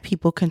in Black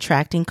people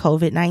contracting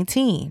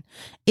COVID-19.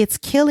 It's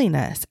killing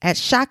us at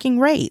shocking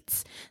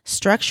rates.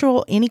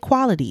 Structural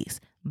inequalities,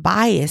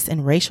 Bias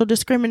and racial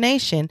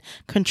discrimination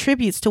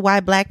contributes to why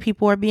Black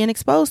people are being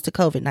exposed to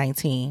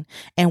COVID-19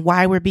 and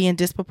why we're being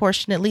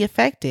disproportionately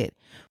affected.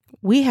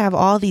 We have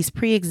all these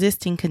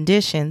pre-existing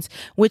conditions,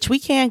 which we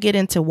can get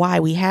into why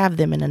we have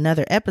them in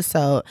another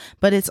episode,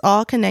 but it's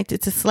all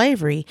connected to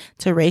slavery,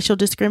 to racial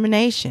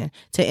discrimination,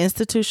 to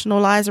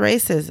institutionalized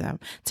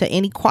racism, to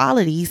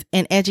inequalities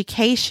in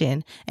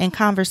education and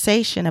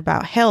conversation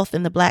about health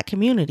in the Black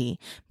community.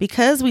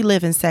 Because we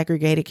live in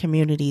segregated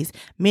communities,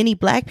 many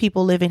Black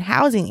people live in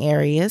housing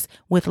areas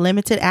with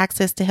limited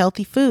access to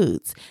healthy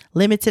foods,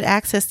 limited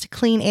access to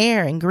clean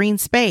air and green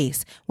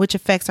space, which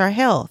affects our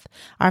health,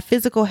 our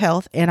physical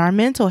health, and our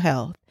mental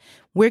health.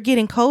 We're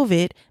getting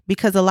COVID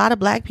because a lot of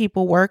Black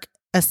people work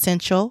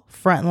essential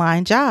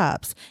frontline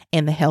jobs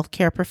in the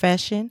healthcare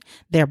profession.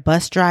 They're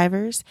bus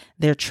drivers,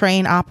 they're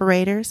train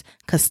operators,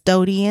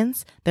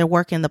 custodians, they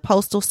work in the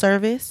postal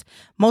service.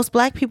 Most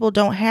Black people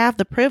don't have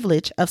the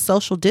privilege of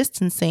social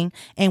distancing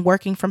and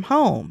working from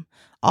home.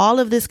 All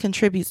of this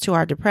contributes to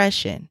our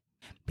depression.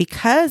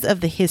 Because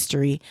of the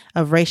history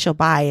of racial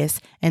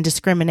bias and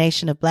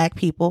discrimination of Black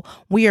people,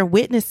 we are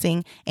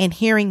witnessing and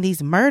hearing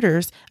these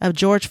murders of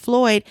George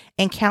Floyd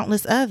and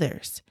countless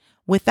others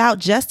without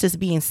justice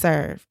being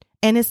served.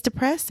 And it's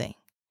depressing.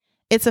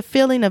 It's a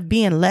feeling of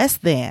being less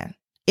than.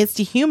 It's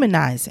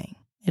dehumanizing.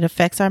 It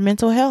affects our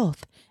mental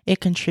health. It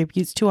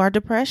contributes to our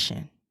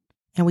depression.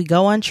 And we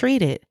go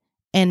untreated.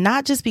 And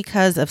not just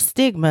because of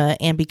stigma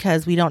and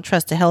because we don't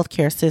trust the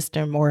healthcare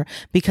system or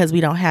because we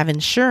don't have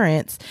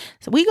insurance.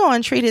 So we go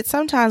untreated.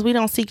 Sometimes we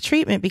don't seek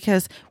treatment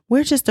because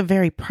we're just a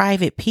very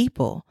private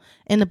people.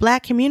 In the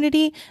Black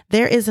community,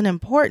 there is an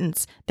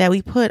importance that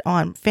we put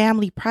on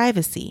family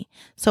privacy.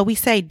 So we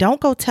say, don't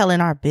go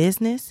telling our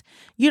business.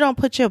 You don't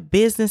put your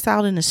business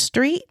out in the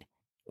street.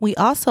 We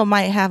also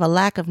might have a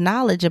lack of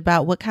knowledge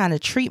about what kind of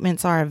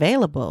treatments are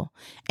available.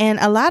 And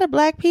a lot of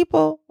Black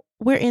people,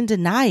 we're in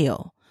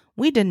denial.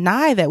 We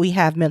deny that we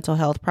have mental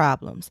health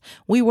problems.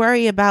 We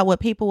worry about what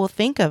people will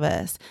think of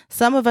us.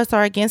 Some of us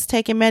are against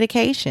taking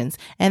medications,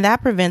 and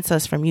that prevents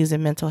us from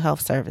using mental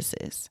health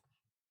services.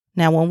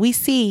 Now, when we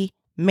see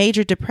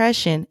major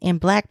depression in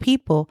Black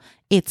people,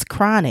 it's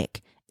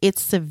chronic.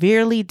 It's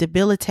severely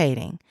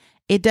debilitating.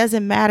 It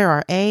doesn't matter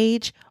our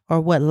age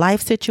or what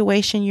life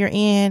situation you're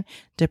in.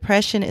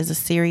 Depression is a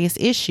serious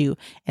issue.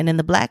 And in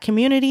the Black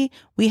community,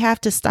 we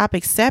have to stop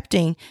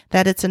accepting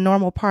that it's a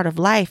normal part of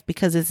life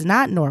because it's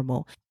not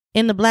normal.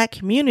 In the Black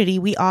community,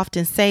 we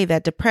often say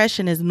that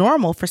depression is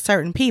normal for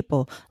certain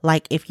people.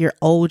 Like if you're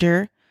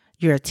older,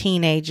 you're a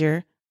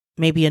teenager,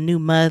 maybe a new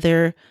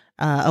mother,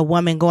 a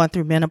woman going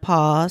through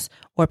menopause,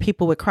 or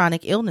people with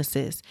chronic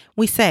illnesses.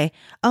 We say,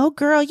 oh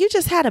girl, you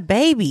just had a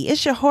baby.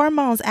 It's your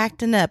hormones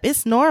acting up.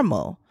 It's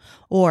normal.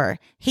 Or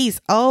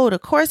he's old.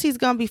 Of course, he's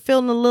going to be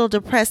feeling a little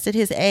depressed at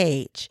his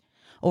age.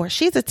 Or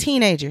she's a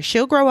teenager.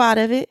 She'll grow out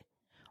of it.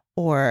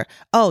 Or,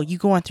 oh, you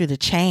going through the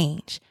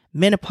change.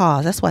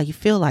 Menopause. That's why you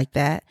feel like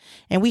that.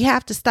 And we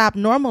have to stop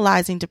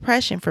normalizing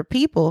depression for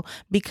people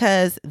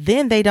because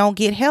then they don't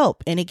get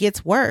help and it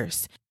gets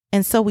worse.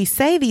 And so we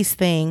say these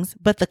things,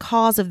 but the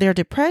cause of their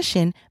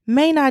depression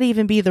may not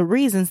even be the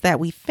reasons that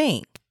we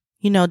think.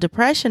 You know,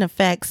 depression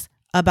affects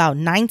about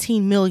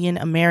 19 million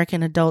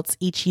American adults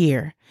each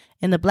year.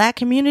 In the Black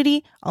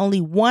community,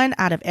 only 1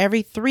 out of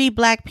every 3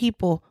 Black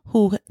people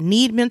who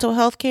need mental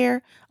health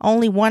care,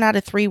 only 1 out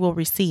of 3 will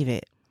receive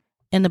it.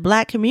 In the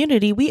Black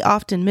community, we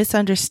often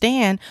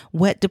misunderstand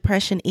what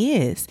depression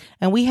is,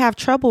 and we have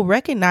trouble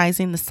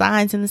recognizing the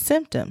signs and the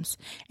symptoms.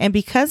 And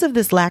because of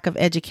this lack of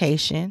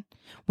education,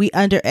 we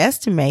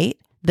underestimate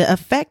the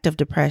effect of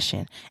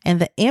depression and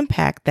the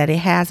impact that it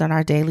has on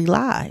our daily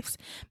lives.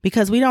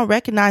 Because we don't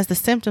recognize the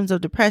symptoms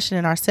of depression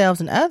in ourselves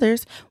and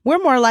others, we're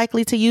more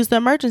likely to use the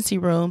emergency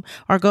room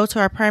or go to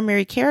our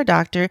primary care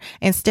doctor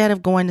instead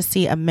of going to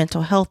see a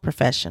mental health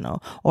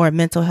professional or a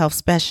mental health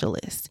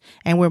specialist.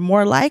 And we're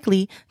more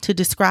likely to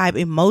describe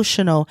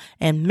emotional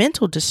and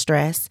mental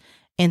distress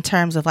in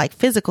terms of like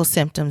physical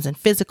symptoms and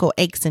physical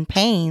aches and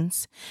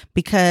pains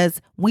because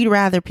we'd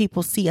rather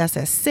people see us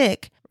as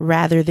sick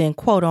rather than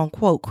quote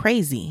unquote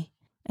crazy.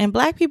 And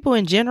Black people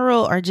in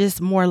general are just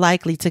more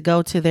likely to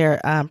go to their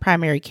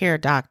primary care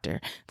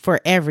doctor for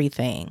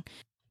everything.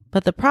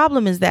 But the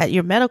problem is that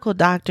your medical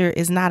doctor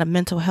is not a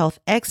mental health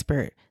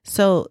expert.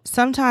 So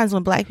sometimes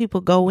when Black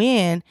people go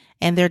in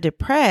and they're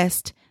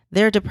depressed,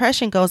 their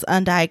depression goes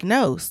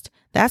undiagnosed.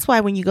 That's why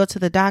when you go to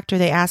the doctor,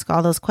 they ask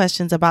all those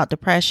questions about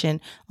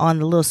depression on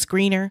the little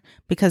screener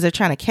because they're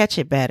trying to catch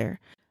it better.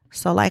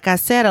 So like I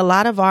said, a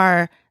lot of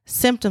our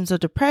symptoms of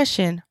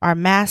depression are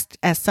masked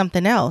as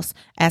something else,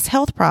 as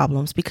health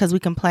problems, because we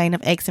complain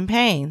of aches and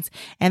pains.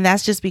 And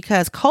that's just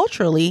because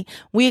culturally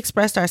we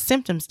express our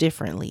symptoms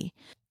differently.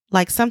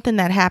 Like something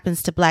that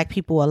happens to Black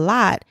people a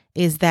lot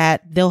is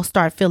that they'll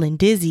start feeling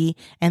dizzy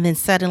and then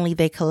suddenly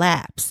they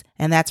collapse.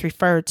 And that's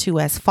referred to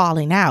as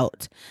falling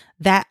out.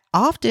 That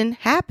often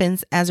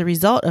happens as a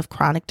result of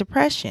chronic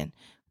depression.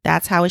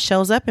 That's how it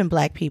shows up in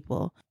Black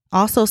people.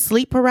 Also,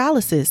 sleep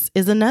paralysis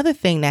is another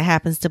thing that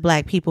happens to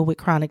Black people with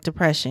chronic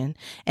depression.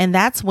 And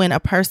that's when a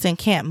person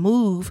can't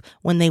move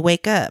when they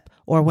wake up,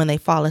 or when they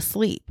fall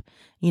asleep.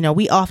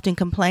 We often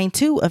complain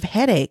too of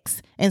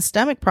headaches and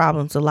stomach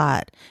problems a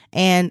lot.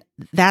 And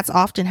that's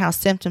often how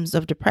symptoms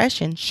of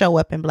depression show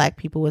up in Black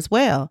people as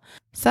well.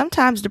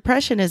 Sometimes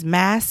depression is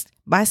masked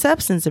by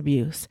substance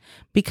abuse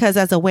because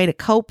as a way to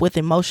cope with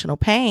emotional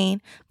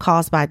pain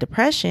caused by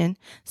depression,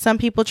 some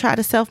people try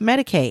to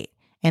self-medicate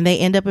and they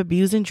end up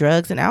abusing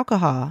drugs and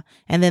alcohol.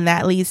 And then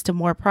that leads to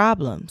more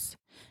problems.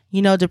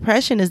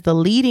 Depression is the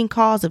leading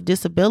cause of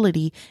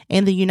disability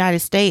in the United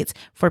States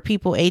for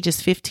people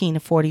ages 15 to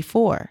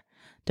 44.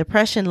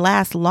 Depression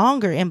lasts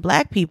longer in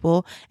Black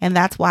people, and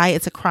that's why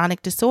it's a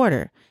chronic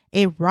disorder.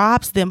 It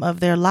robs them of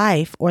their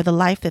life or the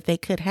life that they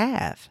could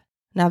have.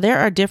 Now, there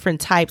are different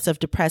types of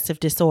depressive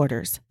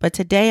disorders, but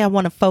today I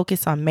want to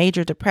focus on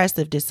major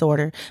depressive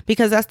disorder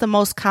because that's the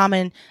most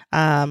common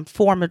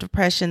form of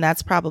depression.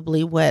 That's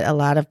probably what a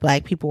lot of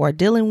Black people are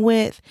dealing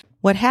with.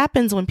 What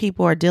happens when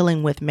people are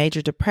dealing with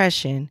major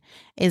depression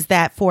is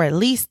that for at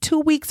least 2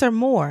 weeks or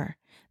more,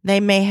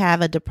 they may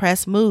have a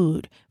depressed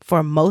mood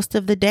for most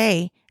of the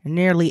day,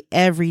 nearly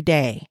every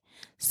day.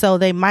 So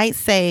they might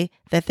say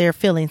that they're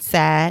feeling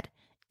sad,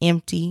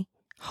 empty,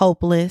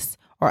 hopeless,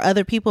 or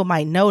other people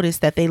might notice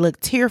that they look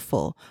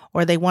tearful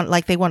or they want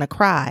to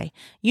cry.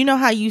 You know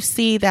how you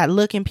see that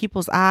look in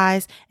people's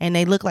eyes and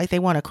they look like they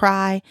want to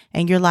cry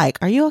and you're like,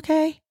 are you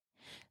okay?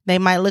 They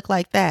might look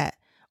like that,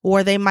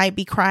 or they might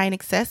be crying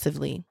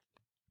excessively.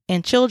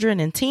 In children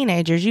and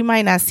teenagers, you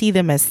might not see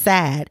them as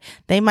sad.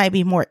 They might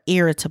be more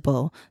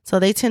irritable. So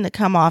they tend to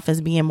come off as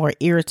being more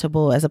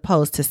irritable as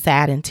opposed to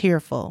sad and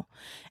tearful.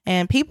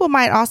 And people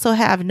might also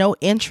have no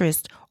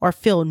interest or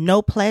feel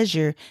no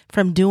pleasure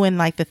from doing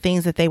like the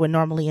things that they would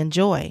normally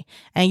enjoy.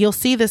 And you'll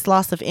see this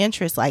loss of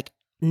interest like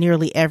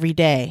nearly every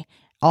day,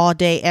 all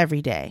day,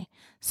 every day.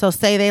 So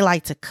say they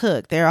like to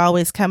cook. They're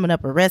always coming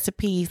up with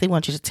recipes. They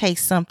want you to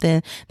taste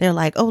something. They're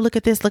like, oh, look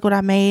at this. Look what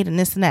I made and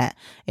this and that.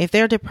 If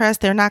they're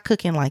depressed, they're not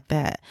cooking like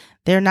that.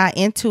 They're not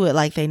into it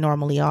like they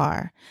normally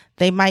are.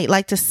 They might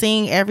like to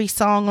sing every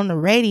song on the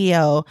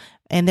radio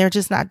and they're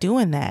just not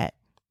doing that.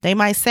 They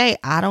might say,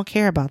 I don't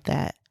care about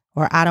that,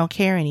 or I don't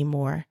care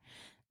anymore.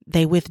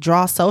 They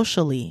withdraw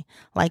socially.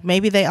 Like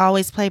maybe they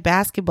always play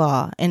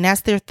basketball and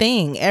that's their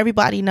thing.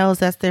 Everybody knows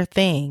that's their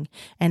thing.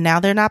 And now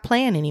they're not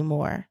playing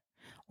anymore.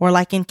 Or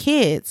like in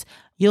kids,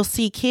 you'll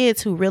see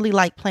kids who really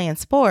like playing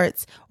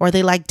sports or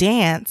they like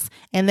dance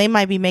and they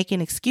might be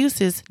making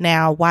excuses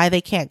now why they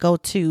can't go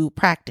to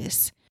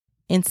practice.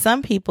 In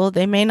some people,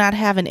 they may not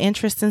have an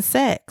interest in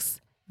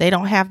sex. They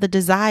don't have the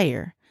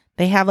desire.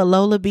 They have a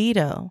low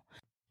libido.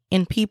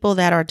 In people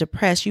that are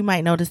depressed, you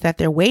might notice that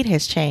their weight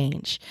has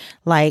changed.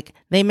 Like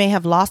they may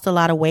have lost a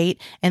lot of weight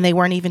and they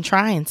weren't even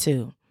trying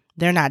to.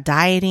 They're not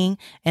dieting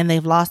and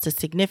they've lost a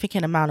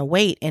significant amount of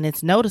weight and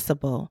it's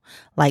noticeable.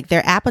 Like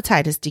their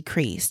appetite is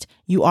decreased.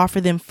 You offer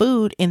them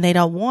food and they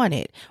don't want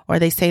it, or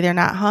they say they're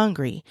not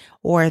hungry,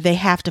 or they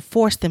have to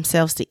force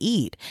themselves to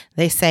eat.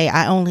 They say,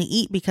 I only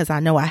eat because I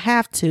know I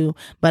have to,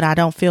 but I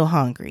don't feel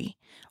hungry.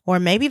 Or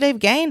maybe they've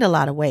gained a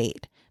lot of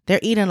weight. They're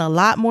eating a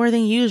lot more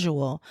than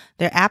usual.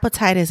 Their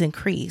appetite is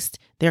increased.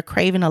 They're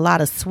craving a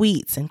lot of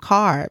sweets and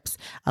carbs,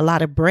 a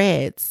lot of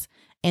breads.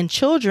 And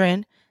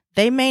children,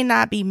 they may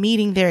not be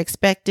meeting their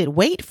expected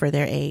weight for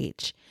their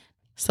age.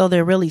 So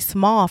they're really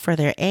small for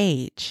their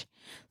age.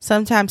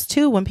 Sometimes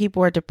too, when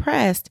people are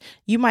depressed,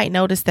 you might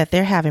notice that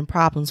they're having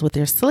problems with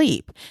their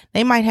sleep.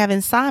 They might have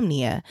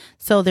insomnia.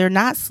 So they're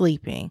not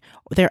sleeping.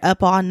 They're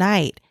up all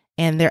night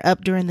and they're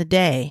up during the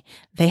day.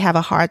 They have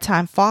a hard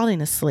time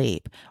falling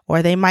asleep,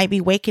 or they might be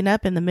waking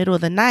up in the middle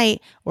of the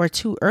night or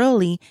too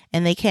early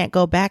and they can't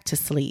go back to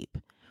sleep.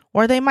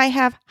 Or they might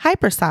have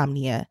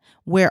hypersomnia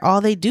where all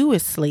they do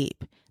is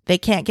sleep. They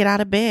can't get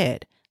out of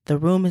bed. The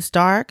room is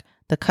dark,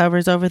 the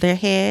cover's over their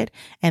head,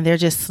 and they're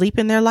just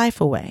sleeping their life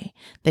away.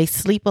 They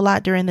sleep a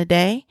lot during the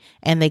day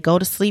and they go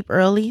to sleep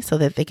early so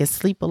that they can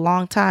sleep a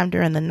long time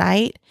during the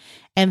night.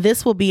 And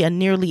this will be a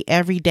nearly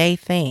everyday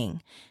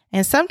thing.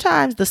 And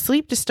sometimes the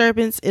sleep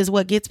disturbance is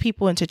what gets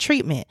people into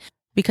treatment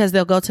because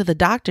they'll go to the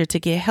doctor to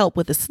get help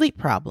with a sleep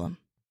problem.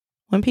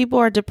 When people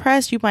are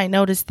depressed, you might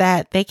notice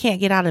that they can't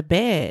get out of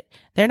bed.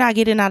 They're not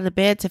getting out of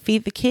bed to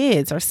feed the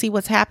kids or see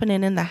what's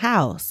happening in the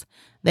house.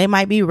 They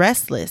might be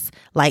restless,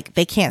 like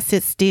they can't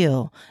sit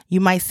still. You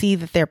might see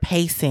that they're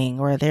pacing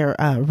or they're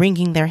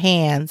wringing their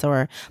hands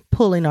or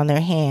pulling on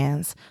their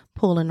hands,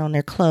 pulling on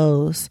their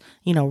clothes,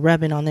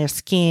 rubbing on their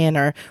skin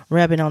or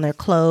rubbing on their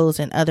clothes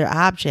and other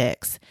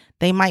objects.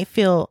 They might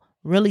feel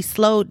really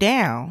slowed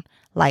down,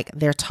 like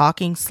they're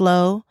talking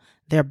slow,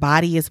 their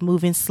body is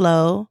moving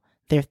slow,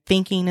 their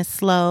thinking is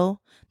slow.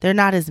 They're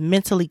not as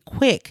mentally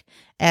quick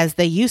as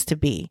they used to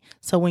be.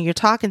 So when you're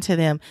talking to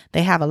them,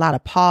 they have a lot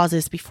of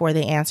pauses before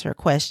they answer a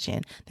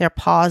question. They're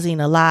pausing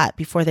a lot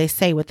before they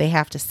say what they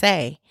have to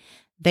say.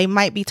 They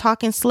might be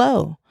talking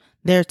slow.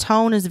 Their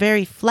tone is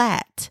very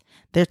flat.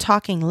 They're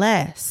talking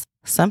less.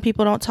 Some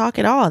people don't talk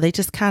at all. They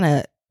just kind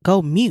of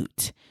go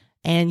mute.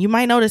 And you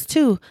might notice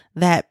too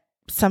that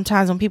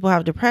sometimes when people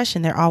have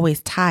depression, they're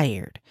always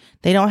tired.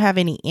 They don't have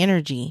any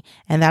energy,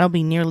 and that'll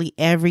be nearly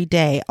every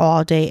day,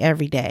 all day,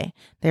 every day.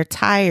 They're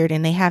tired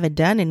and they haven't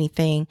done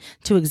anything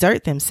to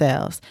exert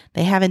themselves.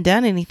 They haven't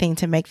done anything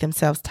to make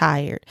themselves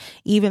tired.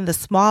 Even the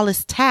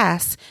smallest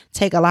tasks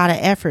take a lot of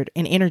effort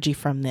and energy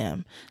from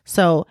them.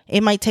 So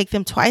it might take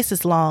them twice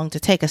as long to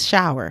take a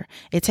shower.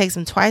 It takes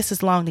them twice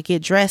as long to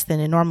get dressed than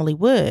it normally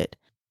would.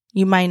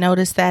 You might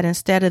notice that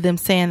instead of them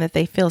saying that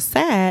they feel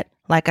sad,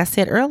 like I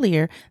said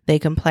earlier, they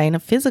complain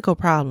of physical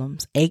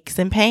problems, aches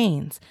and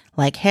pains,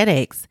 like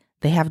headaches.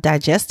 They have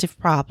digestive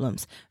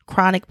problems,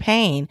 chronic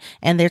pain,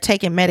 and they're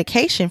taking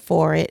medication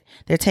for it.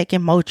 They're taking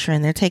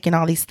Motrin, they're taking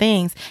all these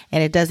things,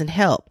 and it doesn't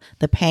help.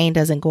 The pain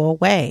doesn't go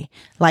away.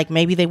 Like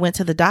maybe they went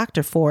to the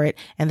doctor for it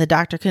and the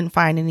doctor couldn't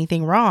find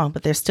anything wrong,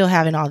 but they're still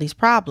having all these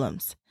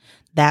problems.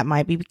 That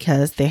might be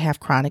because they have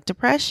chronic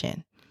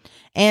depression.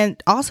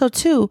 And also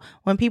too,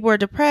 when people are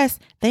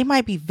depressed, they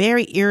might be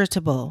very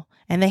irritable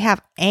and they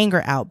have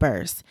anger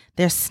outbursts.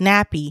 They're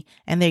snappy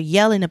and they're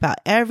yelling about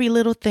every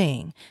little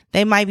thing.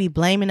 They might be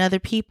blaming other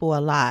people a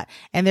lot,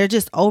 and they're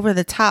just over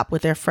the top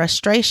with their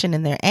frustration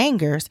and their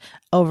angers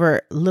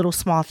over little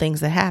small things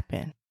that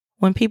happen.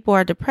 When people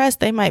are depressed,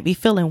 they might be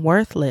feeling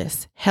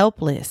worthless,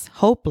 helpless,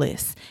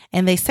 hopeless.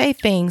 And they say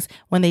things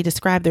when they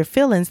describe their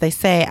feelings. They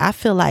say, I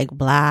feel like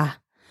blah,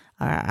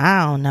 or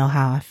I don't know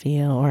how I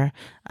feel, or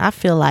I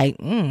feel like,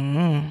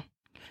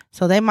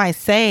 So they might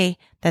say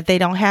that they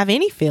don't have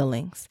any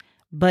feelings,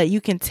 but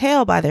you can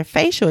tell by their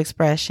facial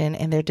expression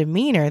and their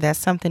demeanor that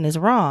something is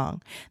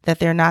wrong, that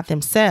they're not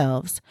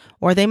themselves.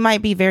 Or they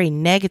might be very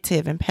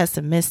negative and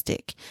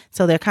pessimistic.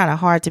 So they're kind of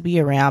hard to be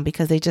around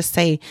because they just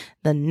say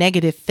the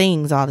negative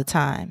things all the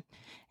time.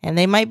 And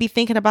they might be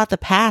thinking about the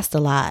past a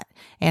lot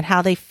and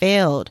how they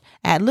failed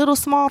at little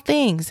small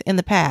things in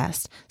the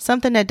past.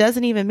 Something that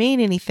doesn't even mean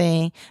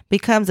anything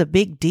becomes a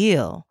big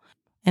deal.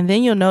 And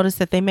then you'll notice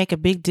that they make a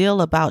big deal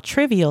about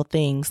trivial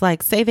things,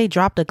 like say they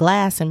dropped a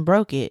glass and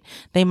broke it.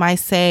 They might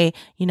say,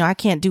 I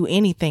can't do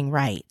anything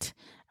right.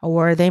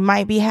 Or they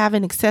might be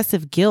having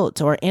excessive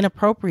guilt or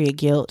inappropriate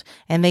guilt,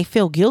 and they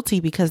feel guilty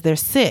because they're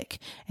sick.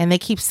 And they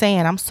keep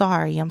saying, I'm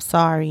sorry, I'm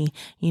sorry.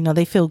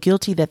 They feel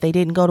guilty that they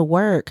didn't go to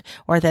work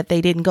or that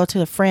they didn't go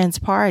to a friend's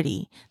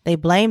party. They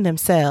blame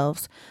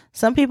themselves.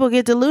 Some people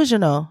get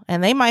delusional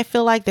and they might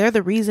feel like they're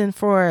the reason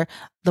for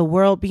the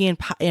world being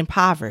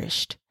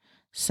impoverished.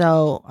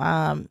 So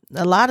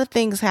a lot of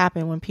things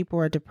happen when people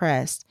are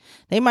depressed.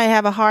 They might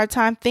have a hard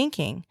time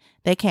thinking.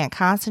 They can't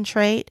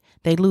concentrate.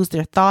 They lose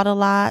their thought a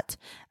lot.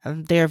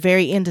 They're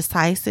very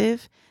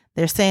indecisive.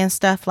 They're saying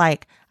stuff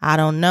like, I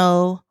don't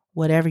know,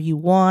 whatever you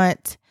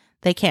want.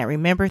 They can't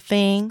remember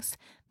things.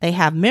 They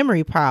have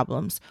memory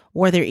problems,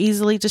 or they're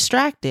easily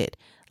distracted.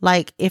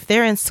 Like if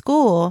they're in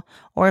school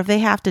or if they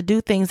have to do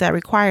things that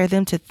require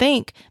them to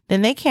think,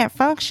 then they can't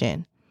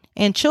function.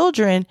 In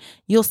children,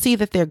 you'll see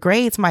that their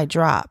grades might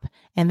drop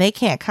and they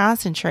can't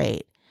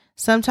concentrate.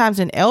 Sometimes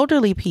in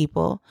elderly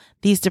people,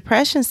 these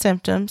depression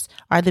symptoms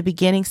are the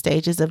beginning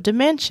stages of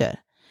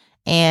dementia,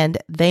 and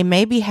they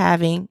may be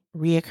having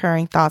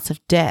reoccurring thoughts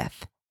of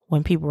death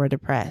when people are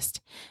depressed.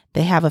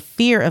 They have a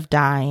fear of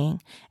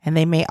dying, and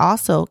they may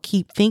also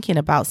keep thinking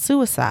about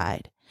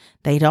suicide.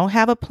 They don't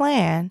have a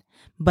plan,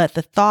 but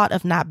the thought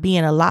of not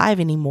being alive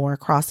anymore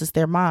crosses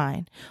their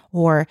mind.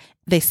 Or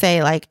they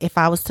say, like, if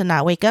I was to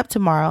not wake up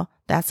tomorrow,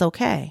 that's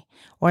okay.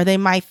 Or they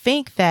might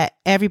think that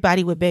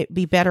everybody would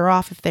be better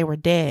off if they were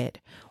dead.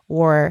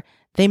 Or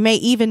they may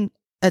even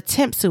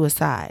attempt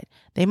suicide.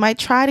 They might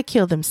try to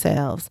kill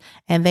themselves,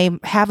 and they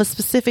have a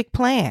specific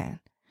plan.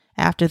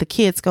 After the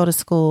kids go to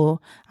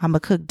school, I'm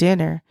going to cook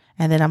dinner,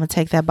 and then I'm going to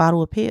take that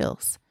bottle of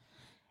pills.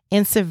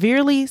 In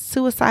severely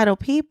suicidal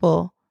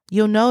people,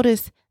 you'll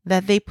notice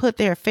that they put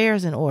their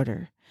affairs in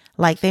order.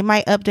 Like they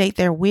might update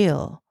their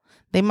will.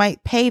 They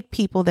might pay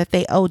people that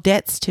they owe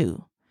debts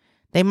to.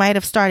 They might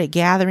have started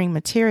gathering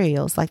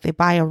materials, like they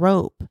buy a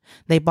rope.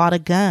 They bought a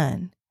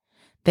gun.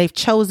 They've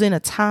chosen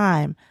a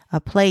time, a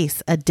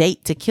place, a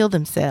date to kill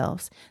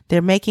themselves.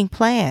 They're making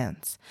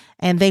plans,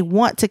 and they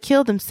want to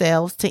kill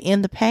themselves to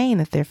end the pain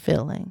that they're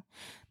feeling.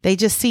 They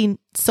just see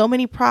so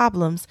many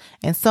problems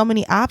and so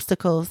many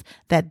obstacles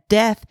that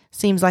death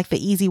seems like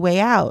the easy way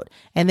out,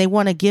 and they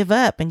want to give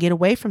up and get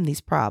away from these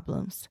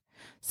problems.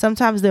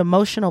 Sometimes the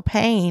emotional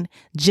pain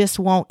just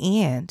won't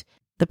end.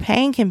 The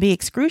pain can be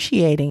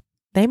excruciating.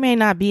 They may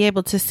not be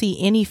able to see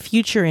any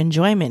future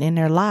enjoyment in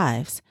their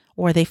lives,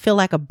 or they feel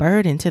like a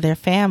burden to their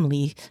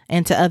family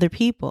and to other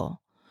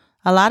people.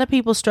 A lot of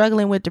people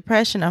struggling with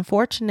depression,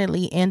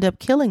 unfortunately, end up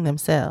killing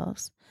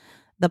themselves.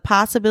 The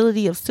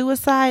possibility of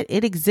suicide,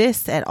 it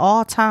exists at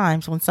all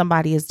times when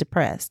somebody is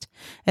depressed,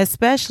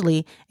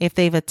 especially if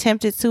they've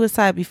attempted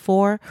suicide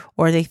before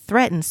or they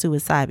threatened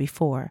suicide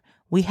before.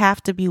 We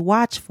have to be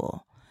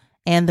watchful.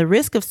 And the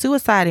risk of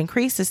suicide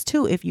increases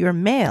too if you're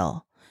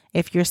male,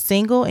 if you're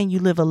single and you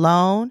live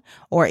alone,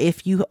 or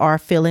if you are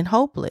feeling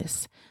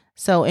hopeless.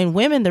 So in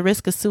women, the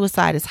risk of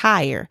suicide is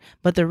higher,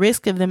 but the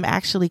risk of them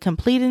actually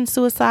completing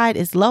suicide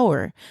is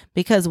lower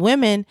because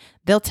women,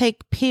 they'll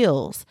take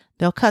pills,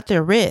 they'll cut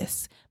their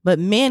wrists, but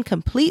men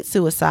complete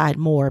suicide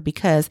more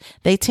because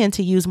they tend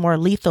to use more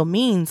lethal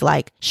means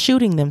like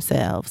shooting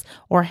themselves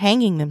or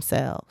hanging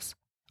themselves.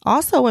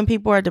 Also, when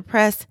people are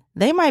depressed,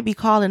 they might be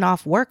calling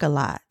off work a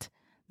lot.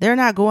 They're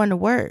not going to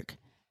work.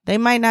 They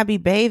might not be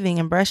bathing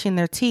and brushing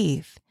their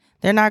teeth.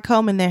 They're not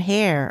combing their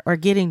hair or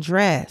getting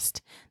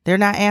dressed. They're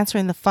not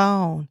answering the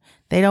phone.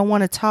 They don't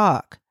want to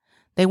talk.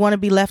 They want to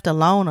be left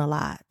alone a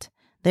lot.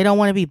 They don't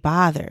want to be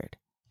bothered.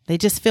 They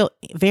just feel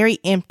very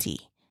empty.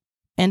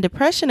 And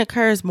depression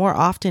occurs more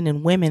often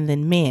in women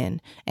than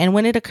men. And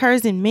when it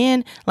occurs in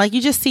men, like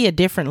you just see it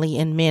differently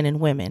in men and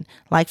women.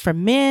 Like for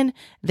men,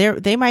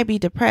 they might be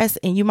depressed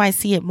and you might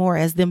see it more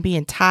as them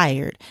being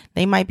tired.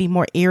 They might be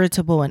more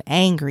irritable and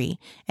angry,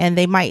 and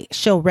they might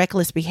show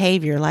reckless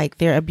behavior like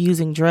they're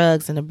abusing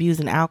drugs and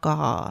abusing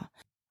alcohol.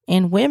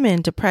 In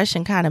women,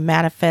 depression kind of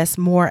manifests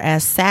more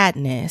as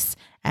sadness,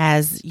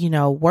 as,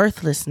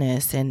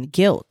 worthlessness and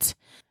guilt.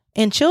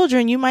 In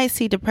children, you might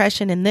see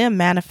depression in them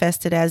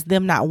manifested as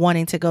them not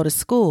wanting to go to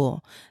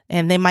school,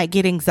 and they might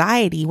get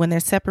anxiety when they're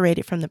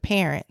separated from the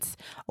parents,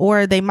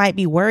 or they might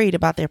be worried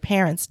about their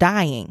parents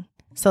dying.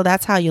 So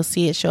that's how you'll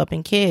see it show up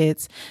in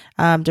kids.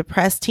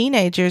 Depressed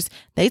teenagers,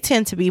 they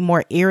tend to be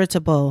more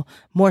irritable,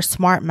 more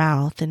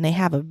smart-mouthed, and they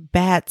have a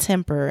bad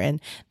temper, and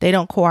they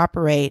don't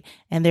cooperate,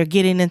 and they're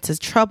getting into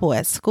trouble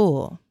at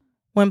school.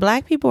 When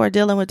Black people are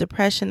dealing with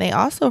depression, they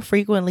also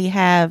frequently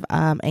have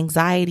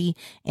anxiety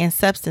and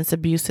substance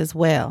abuse as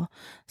well.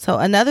 So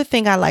another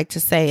thing I like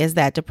to say is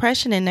that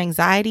depression and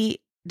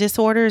anxiety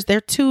disorders, they're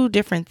two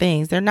different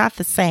things. They're not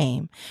the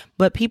same,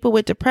 but people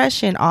with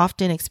depression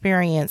often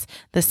experience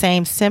the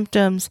same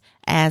symptoms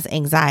as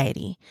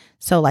anxiety.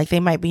 So like they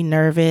might be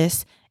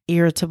nervous,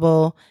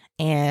 irritable,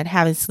 and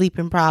having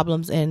sleeping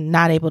problems and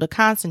not able to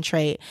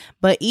concentrate,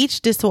 but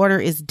each disorder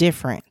is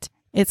different.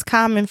 It's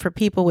common for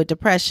people with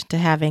depression to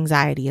have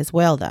anxiety as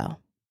well, though.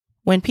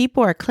 When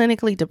people are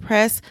clinically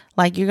depressed,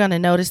 like you're going to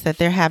notice that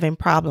they're having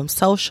problems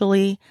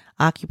socially,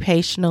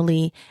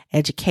 occupationally,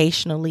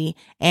 educationally,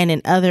 and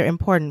in other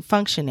important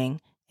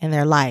functioning in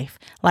their life.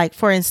 Like,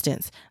 for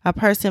instance, a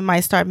person might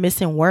start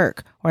missing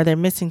work, or they're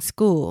missing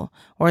school,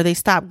 or they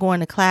stop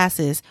going to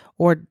classes,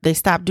 or they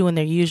stop doing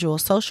their usual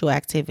social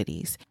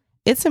activities.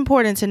 It's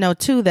important to know,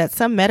 too, that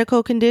some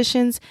medical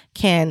conditions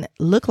can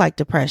look like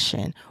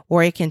depression,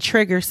 or it can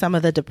trigger some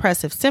of the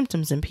depressive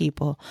symptoms in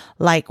people.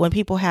 Like when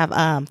people have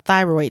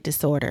thyroid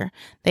disorder,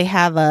 they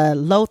have a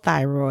low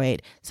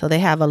thyroid. So they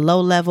have a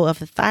low level of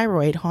the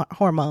thyroid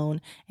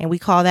hormone, and we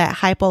call that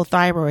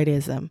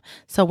hypothyroidism.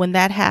 So when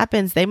that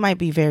happens, they might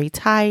be very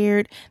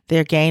tired.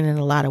 They're gaining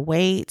a lot of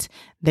weight.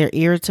 They're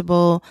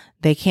irritable.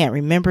 They can't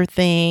remember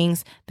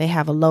things. They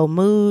have a low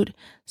mood.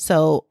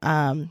 So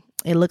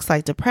it looks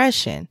like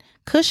depression.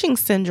 Cushing's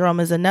syndrome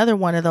is another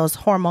one of those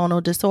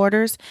hormonal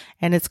disorders,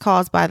 and it's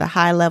caused by the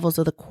high levels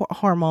of the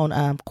hormone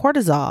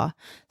cortisol.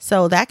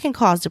 So that can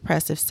cause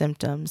depressive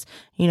symptoms.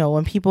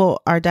 When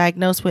people are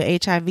diagnosed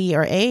with HIV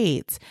or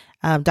AIDS,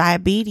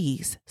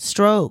 diabetes,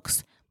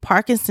 strokes,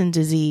 Parkinson's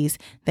disease,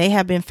 they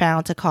have been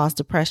found to cause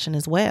depression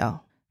as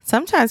well.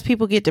 Sometimes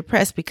people get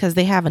depressed because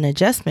they have an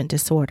adjustment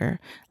disorder,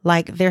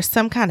 like there's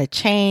some kind of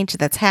change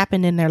that's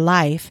happened in their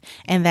life,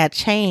 and that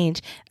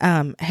change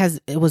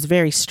it was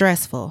very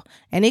stressful.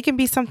 And it can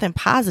be something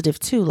positive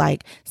too,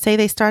 like say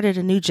they started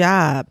a new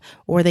job,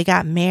 or they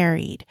got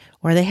married,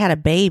 or they had a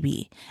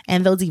baby,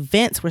 and those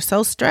events were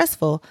so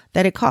stressful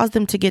that it caused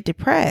them to get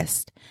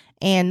depressed.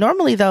 And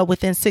normally, though,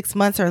 within 6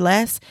 months or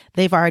less,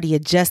 they've already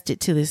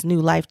adjusted to this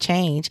new life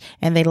change,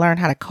 and they learn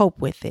how to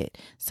cope with it.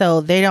 So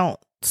they don't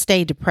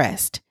stay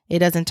depressed. It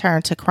doesn't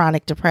turn to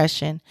chronic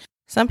depression.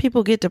 Some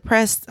people get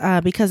depressed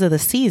because of the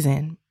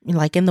season,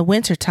 like in the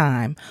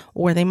wintertime,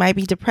 or they might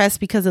be depressed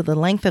because of the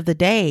length of the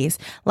days,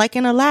 like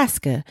in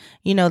Alaska.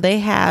 They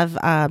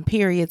have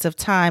periods of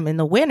time in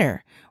the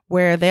winter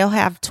where they'll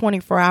have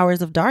 24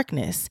 hours of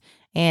darkness,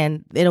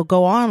 and it'll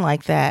go on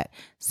like that.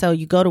 So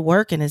you go to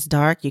work and it's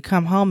dark, you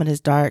come home and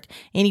it's dark.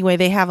 Anyway,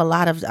 they have a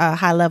lot of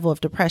high level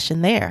of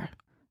depression there.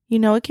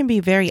 It can be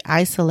very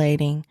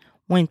isolating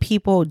when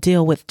people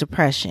deal with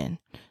depression.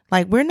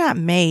 Like, we're not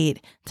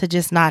made to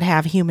just not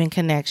have human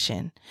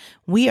connection.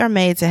 We are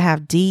made to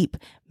have deep,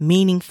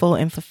 meaningful,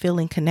 and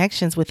fulfilling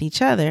connections with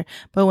each other.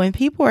 But when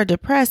people are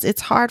depressed,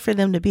 it's hard for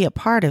them to be a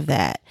part of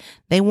that.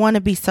 They want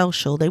to be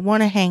social. They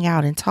want to hang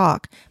out and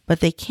talk, but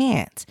they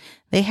can't.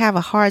 They have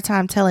a hard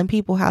time telling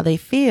people how they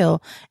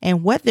feel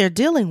and what they're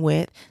dealing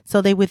with.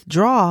 So they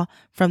withdraw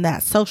from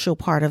that social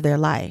part of their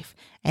life.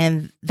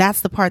 And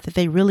that's the part that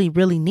they really,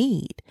 really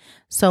need.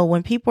 So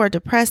when people are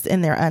depressed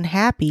and they're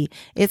unhappy,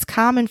 it's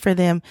common for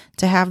them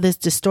to have this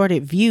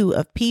distorted view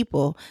of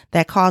people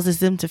that causes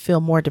them to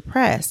feel more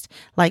depressed.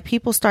 Like,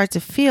 people start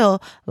to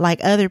feel like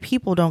other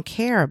people don't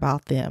care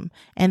about them.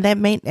 And that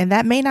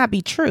may not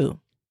be true,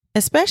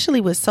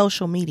 especially with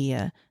social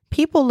media.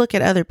 People look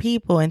at other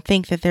people and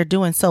think that they're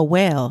doing so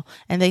well,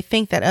 and they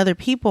think that other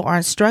people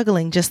aren't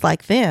struggling just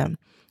like them.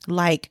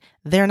 Like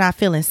they're not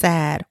feeling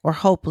sad or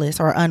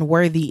hopeless or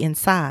unworthy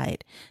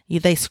inside.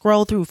 They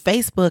scroll through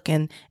Facebook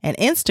and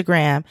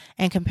Instagram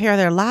and compare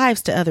their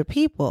lives to other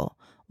people.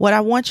 What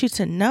I want you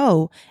to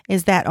know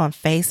is that on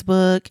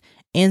Facebook,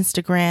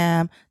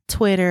 Instagram,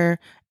 Twitter,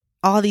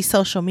 all these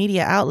social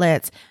media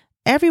outlets,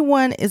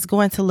 everyone is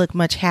going to look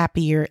much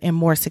happier and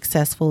more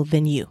successful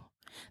than you.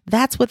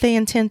 That's what they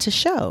intend to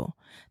show.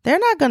 They're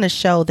not going to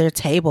show their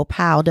table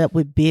piled up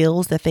with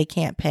bills that they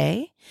can't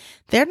pay.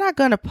 They're not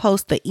going to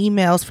post the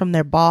emails from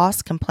their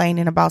boss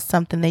complaining about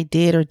something they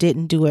did or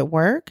didn't do at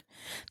work.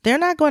 They're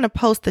not going to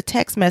post the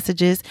text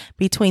messages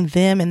between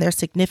them and their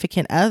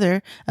significant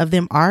other of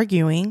them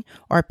arguing,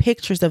 or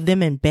pictures of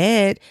them in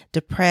bed,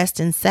 depressed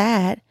and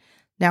sad.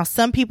 Now,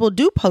 some people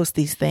do post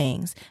these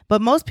things,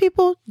 but most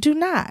people do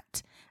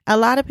not. A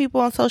lot of people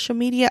on social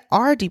media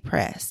are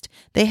depressed.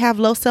 They have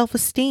low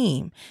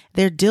self-esteem.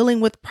 They're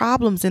dealing with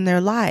problems in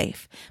their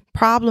life,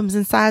 problems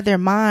inside their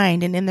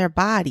mind and in their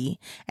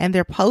body, and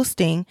they're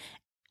posting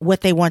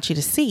what they want you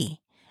to see.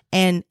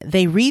 And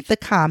they read the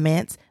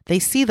comments, they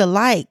see the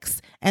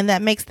likes, and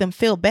that makes them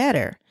feel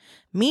better.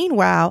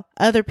 Meanwhile,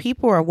 other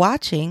people are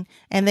watching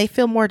and they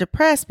feel more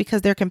depressed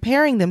because they're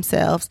comparing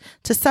themselves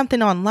to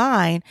something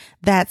online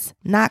that's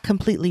not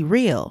completely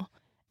real.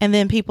 And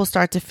then people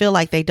start to feel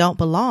like they don't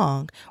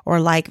belong,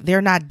 or like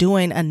they're not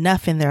doing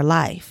enough in their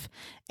life.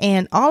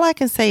 And all I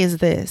can say is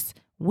this: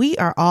 we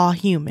are all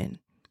human.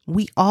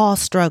 We all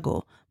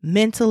struggle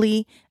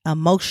mentally,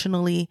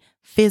 emotionally,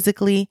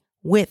 physically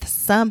with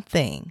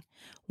something.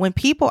 When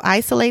people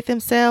isolate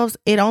themselves,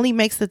 it only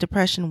makes the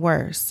depression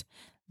worse.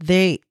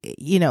 Their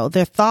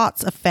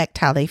thoughts affect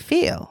how they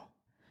feel.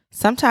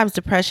 Sometimes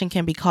depression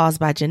can be caused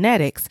by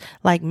genetics,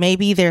 like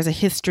maybe there's a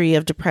history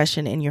of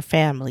depression in your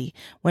family.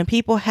 When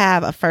people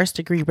have a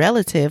first-degree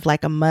relative,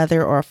 like a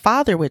mother or a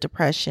father with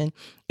depression,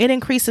 it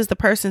increases the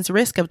person's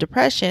risk of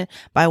depression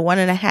by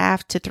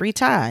 1.5 to 3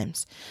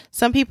 times.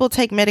 Some people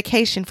take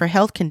medication for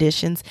health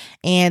conditions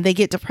and they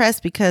get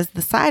depressed because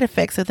the side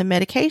effects of the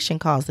medication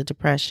cause the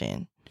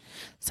depression.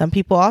 Some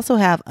people also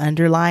have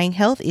underlying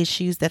health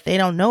issues that they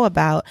don't know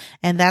about,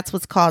 and that's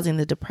what's causing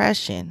the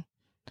depression.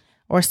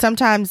 Or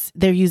sometimes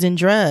they're using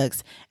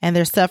drugs and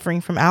they're suffering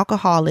from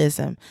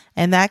alcoholism,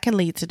 and that can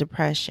lead to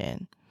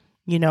depression.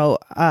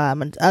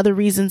 Other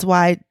reasons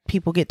why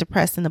people get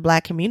depressed in the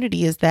Black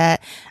community is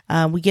that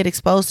we get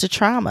exposed to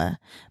trauma.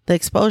 The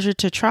exposure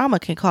to trauma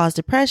can cause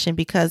depression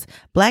because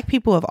Black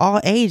people of all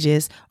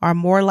ages are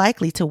more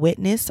likely to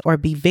witness or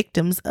be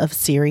victims of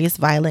serious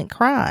violent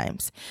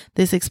crimes.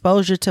 This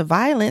exposure to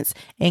violence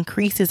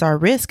increases our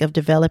risk of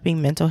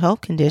developing mental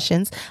health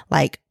conditions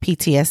like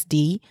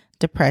PTSD,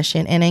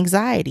 depression, and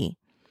anxiety.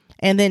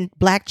 And then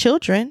Black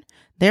children,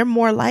 they're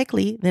more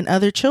likely than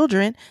other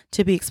children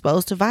to be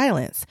exposed to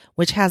violence,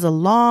 which has a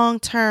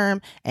long-term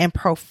and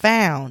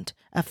profound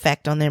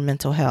effect on their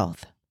mental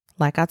health.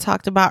 Like I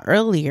talked about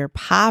earlier,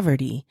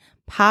 poverty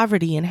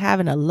and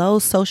having a low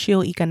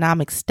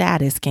socioeconomic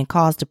status can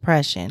cause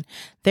depression.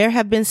 There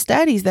have been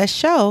studies that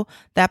show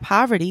that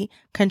poverty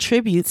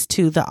contributes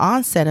to the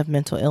onset of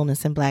mental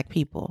illness in Black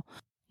people.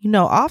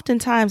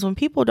 Oftentimes when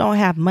people don't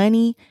have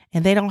money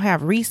and they don't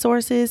have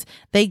resources,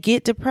 they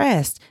get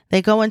depressed.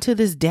 They go into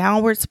this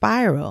downward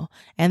spiral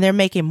and they're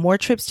making more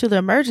trips to the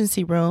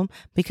emergency room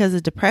because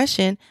the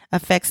depression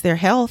affects their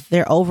health,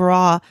 their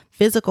overall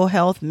physical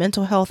health,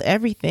 mental health,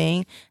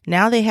 everything.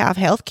 Now they have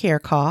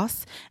healthcare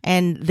costs,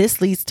 and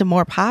this leads to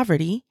more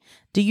poverty.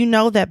 Do you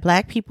know that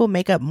Black people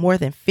make up more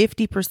than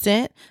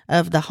 50%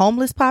 of the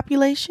homeless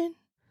population?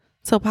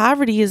 So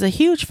poverty is a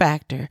huge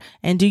factor.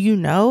 And do you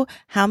know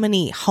how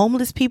many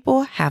homeless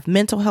people have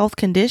mental health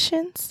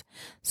conditions?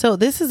 So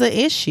this is an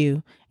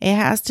issue. It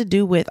has to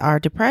do with our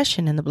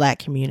depression in the Black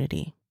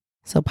community.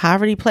 So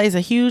poverty plays a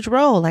huge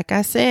role, like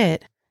I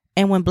said.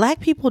 And when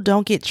Black people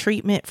don't get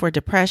treatment for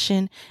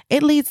depression,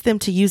 it leads them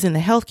to using the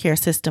healthcare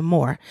system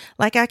more.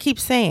 Like I keep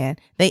saying,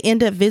 they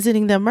end up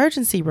visiting the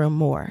emergency room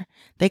more.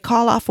 They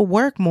call off of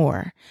work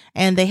more,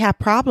 and they have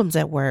problems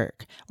at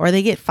work, or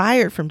they get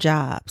fired from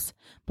jobs.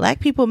 Black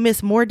people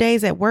miss more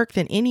days at work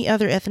than any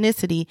other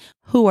ethnicity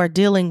who are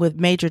dealing with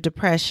major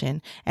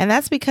depression. And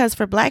that's because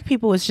for Black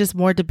people, it's just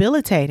more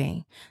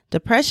debilitating.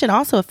 Depression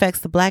also affects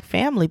the Black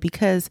family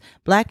because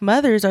Black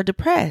mothers are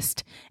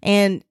depressed.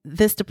 And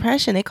this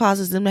depression, it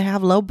causes them to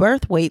have low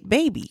birth weight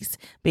babies.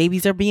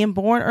 Babies are being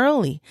born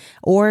early,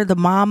 or the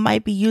mom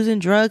might be using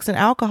drugs and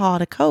alcohol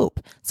to cope.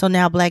 So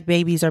now Black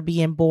babies are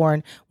being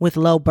born with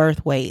low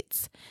birth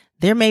weights.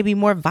 There may be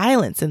more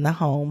violence in the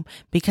home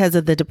because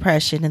of the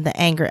depression and the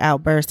anger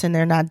outbursts, and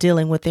they're not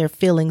dealing with their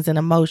feelings and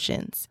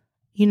emotions.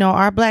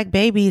 Our Black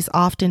babies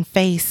often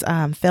face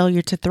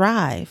failure to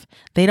thrive.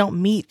 They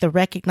don't meet the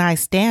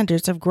recognized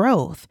standards of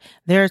growth.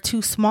 They're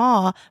too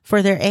small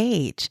for their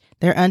age.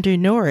 They're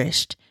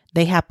undernourished.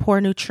 They have poor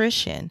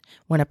nutrition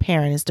when a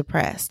parent is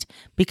depressed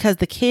because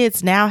the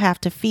kids now have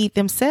to feed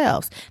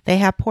themselves. They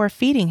have poor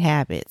feeding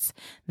habits.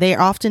 They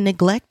are often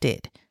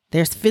neglected.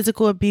 There's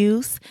physical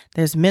abuse,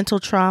 there's mental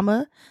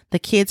trauma, the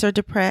kids are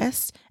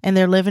depressed, and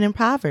they're living in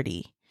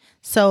poverty.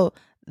 So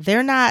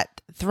they're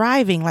not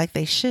thriving like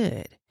they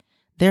should.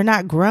 They're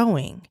not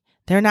growing.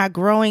 They're not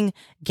growing,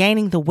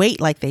 gaining the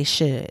weight like they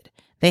should.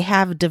 They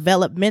have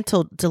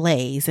developmental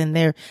delays and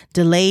they're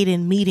delayed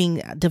in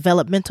meeting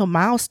developmental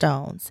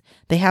milestones.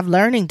 They have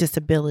learning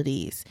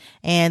disabilities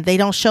and they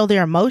don't show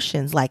their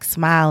emotions like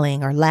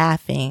smiling or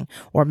laughing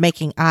or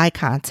making eye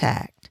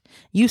contact.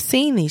 You've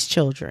seen these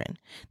children.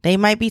 They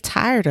might be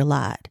tired a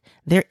lot.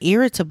 They're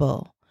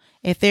irritable.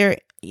 If they're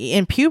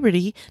in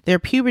puberty, their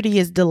puberty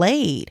is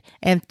delayed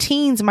and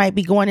teens might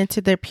be going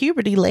into their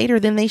puberty later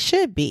than they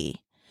should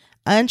be.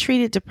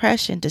 Untreated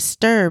depression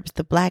disturbs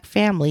the Black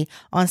family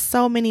on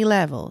so many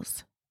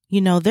levels. You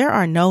know, there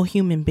are no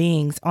human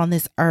beings on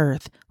this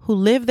earth who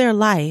live their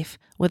life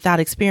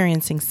without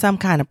experiencing some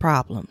kind of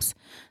problems.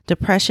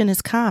 Depression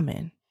is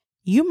common.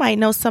 You might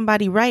know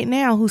somebody right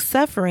now who's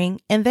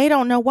suffering and they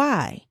don't know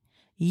why.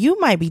 You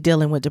might be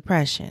dealing with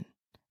depression.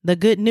 The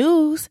good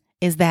news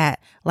is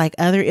that, like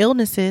other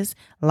illnesses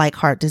like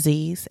heart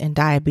disease and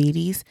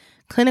diabetes,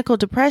 clinical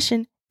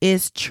depression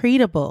is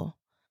treatable.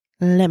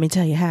 Let me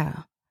tell you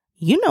how.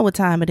 You know what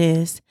time it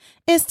is.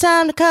 It's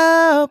time to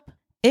cope.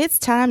 It's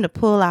time to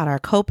pull out our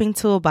coping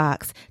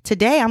toolbox.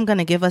 Today, I'm going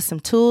to give us some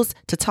tools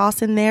to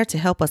toss in there to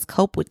help us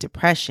cope with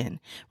depression.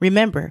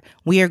 Remember,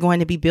 we are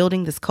going to be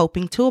building this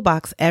coping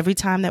toolbox every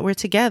time that we're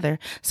together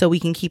so we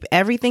can keep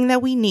everything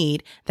that we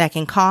need that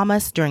can calm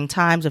us during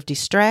times of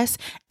distress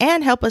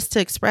and help us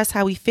to express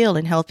how we feel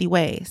in healthy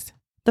ways.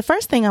 The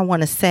first thing I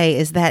want to say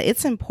is that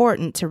it's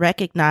important to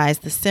recognize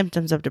the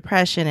symptoms of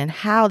depression and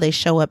how they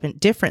show up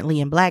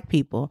differently in Black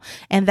people.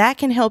 And that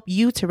can help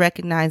you to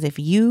recognize if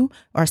you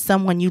or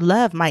someone you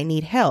love might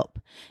need help.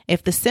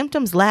 If the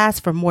symptoms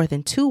last for more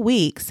than 2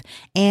 weeks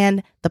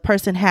and the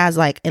person has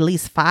like at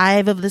least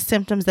 5 of the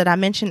symptoms that I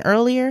mentioned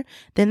earlier,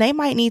 then they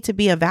might need to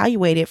be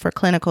evaluated for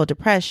clinical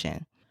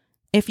depression.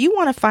 If you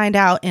want to find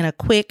out in a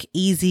quick,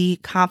 easy,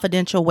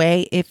 confidential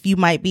way if you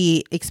might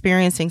be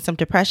experiencing some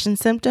depression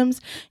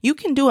symptoms, you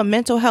can do a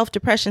mental health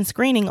depression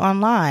screening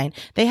online.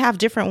 They have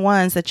different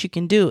ones that you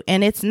can do,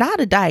 and it's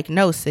not a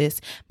diagnosis,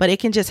 but it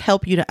can just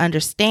help you to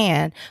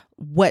understand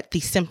what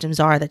the symptoms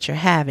are that you're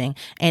having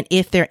and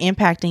if they're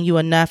impacting you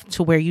enough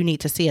to where you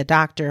need to see a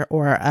doctor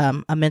or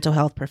a mental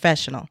health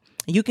professional.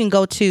 You can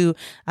go to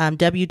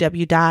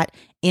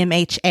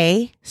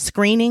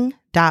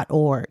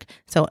www.mhascreening.org.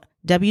 So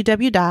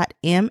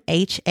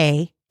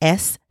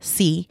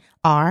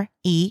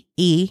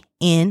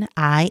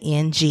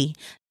www.mhascreening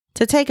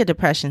to take a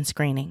depression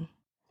screening.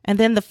 And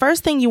then the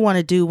first thing you want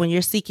to do when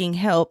you're seeking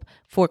help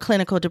for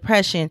clinical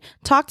depression,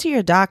 talk to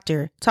your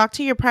doctor, talk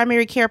to your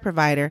primary care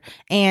provider,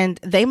 and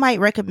they might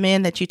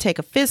recommend that you take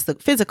a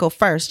physical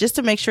first just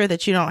to make sure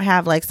that you don't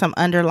have like some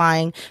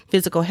underlying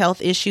physical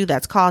health issue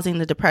that's causing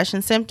the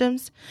depression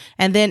symptoms.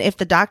 And then if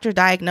the doctor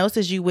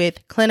diagnoses you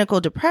with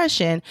clinical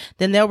depression,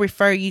 then they'll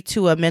refer you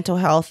to a mental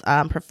health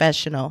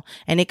professional.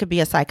 And it could be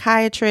a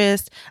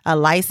psychiatrist, a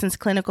licensed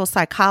clinical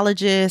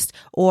psychologist,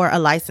 or a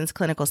licensed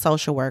clinical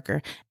social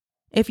worker.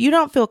 If you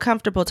don't feel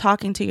comfortable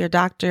talking to your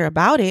doctor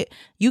about it,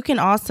 you can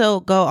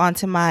also go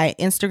onto my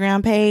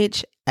Instagram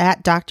page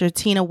at Dr.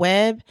 Tina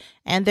Webb,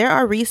 and there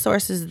are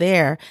resources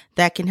there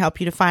that can help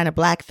you to find a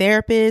Black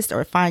therapist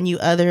or find you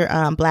other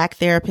Black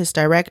therapist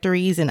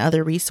directories and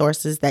other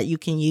resources that you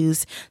can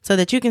use so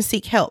that you can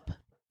seek help.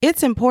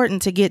 It's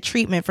important to get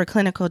treatment for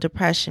clinical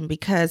depression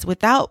because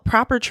without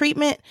proper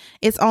treatment,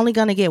 it's only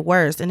going to get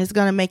worse and it's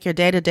going to make your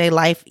day-to-day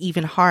life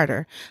even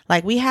harder.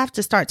 Like, we have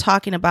to start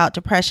talking about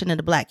depression in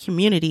the Black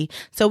community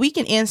so we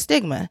can end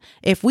stigma.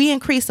 If we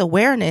increase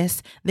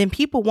awareness, then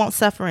people won't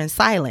suffer in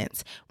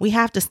silence. We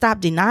have to stop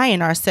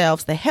denying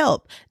ourselves the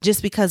help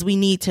just because we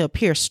need to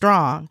appear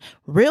strong.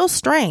 Real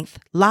strength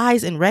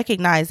lies in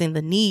recognizing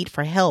the need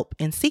for help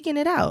and seeking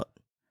it out.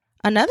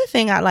 Another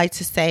thing I'd like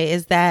to say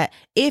is that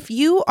if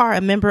you are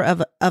a member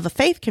of a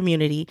faith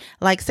community,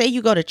 like say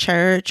you go to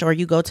church or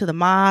you go to the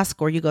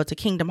mosque or you go to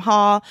Kingdom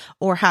Hall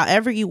or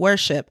however you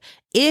worship,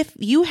 if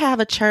you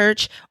have a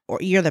church or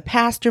you're the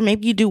pastor,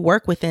 maybe you do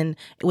work within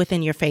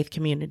your faith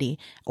community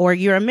or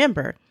you're a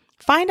member,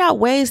 find out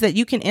ways that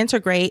you can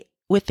integrate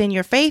within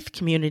your faith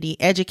community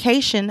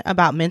education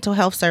about mental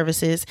health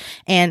services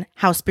and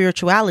how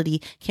spirituality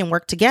can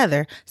work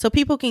together so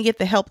people can get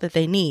the help that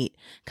they need.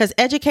 Because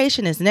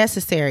education is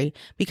necessary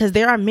because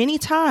there are many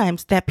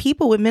times that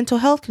people with mental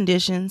health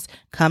conditions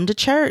come to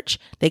church,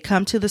 they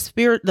come to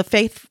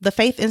the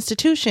faith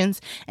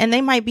institutions, and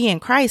they might be in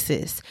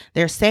crisis.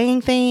 They're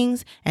saying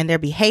things and they're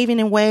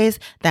behaving in ways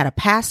that a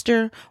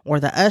pastor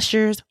or the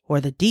ushers or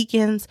the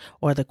deacons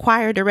or the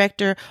choir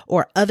director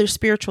or other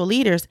spiritual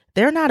leaders,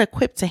 they're not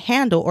equipped to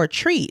handle or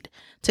treat.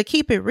 To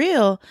keep it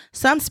real,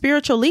 some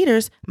spiritual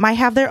leaders might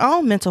have their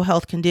own mental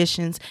health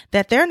conditions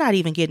that they're not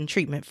even getting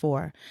treatment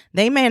for.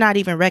 They may not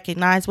even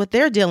recognize what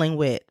they're dealing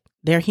with.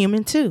 They're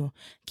human too.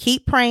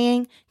 Keep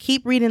praying,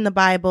 keep reading the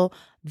Bible.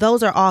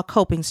 Those are all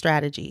coping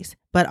strategies,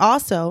 but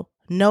also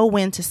know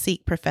when to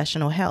seek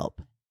professional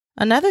help.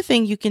 Another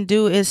thing you can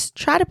do is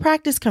try to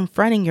practice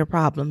confronting your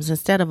problems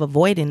instead of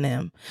avoiding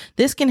them.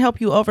 This can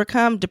help you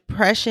overcome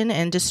depression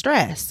and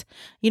distress.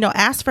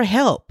 Ask for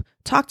help.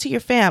 Talk to your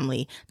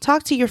family.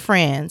 Talk to your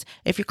friends.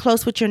 If you're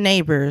close with your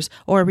neighbors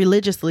or a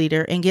religious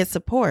leader, and get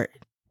support.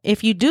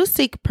 If you do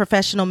seek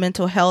professional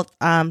mental health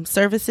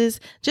services,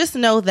 just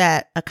know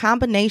that a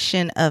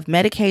combination of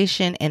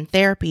medication and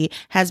therapy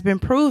has been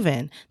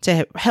proven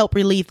to help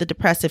relieve the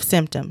depressive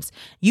symptoms.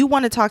 You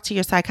want to talk to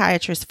your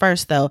psychiatrist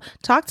first, though.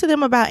 Talk to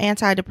them about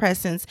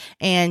antidepressants,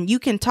 and you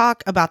can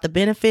talk about the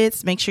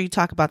benefits. Make sure you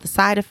talk about the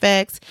side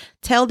effects.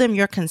 Tell them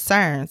your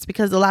concerns,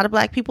 because a lot of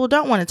Black people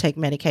don't want to take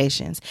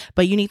medications,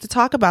 but you need to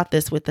talk about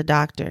this with the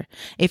doctor.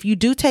 If you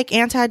do take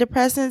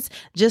antidepressants,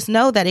 just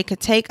know that it could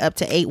take up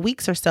to 8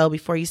 weeks or so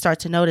before you start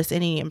to notice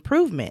any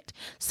improvement.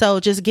 So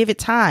just give it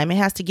time. It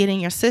has to get in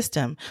your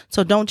system.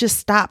 So don't just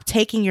stop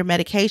taking your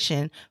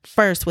medication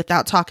first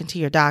without talking to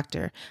your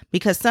doctor,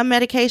 because some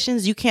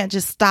medications, you can't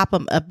just stop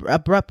them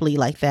abruptly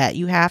like that.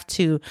 You have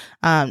to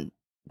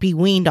be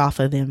weaned off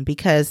of them,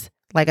 because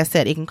like I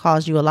said, it can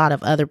cause you a lot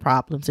of other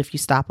problems if you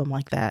stop them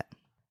like that.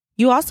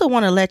 You also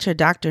want to let your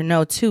doctor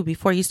know too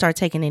before you start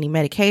taking any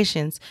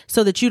medications,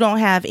 so that you don't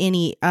have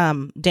any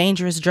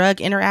dangerous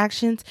drug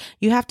interactions.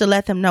 You have to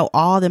let them know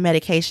all the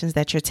medications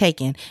that you're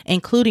taking,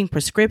 including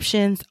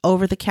prescriptions,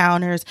 over the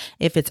counters,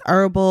 if it's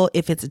herbal,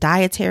 if it's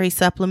dietary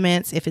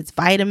supplements, if it's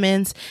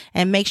vitamins,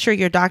 and make sure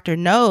your doctor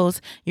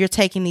knows you're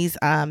taking these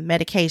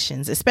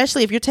medications.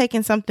 Especially if you're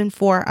taking something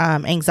for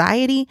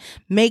anxiety,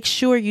 make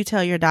sure you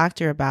tell your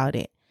doctor about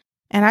it.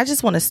 And I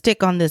just want to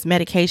stick on this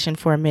medication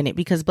for a minute,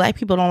 because Black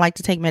people don't like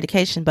to take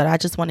medication, but I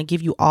just want to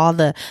give you all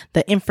the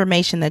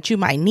information that you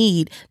might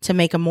need to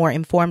make a more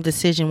informed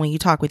decision when you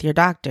talk with your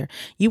doctor.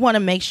 You want to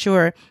make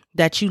sure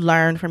that you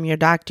learn from your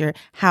doctor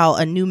how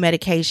a new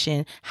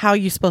medication, how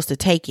you're supposed to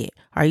take it.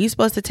 Are you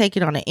supposed to take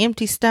it on an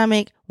empty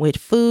stomach with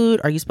food?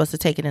 Are you supposed to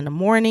take it in the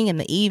morning, in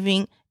the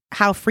evening?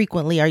 How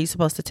frequently are you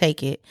supposed to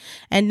take it?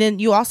 And then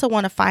you also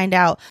want to find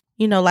out,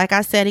 like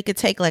I said, it could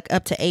take like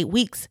up to 8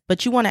 weeks,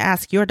 but you want to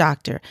ask your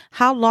doctor,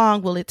 how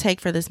long will it take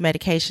for this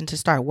medication to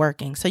start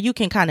working? So you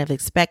can kind of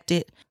expect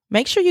it.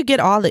 Make sure you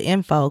get all the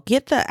info.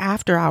 Get the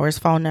after hours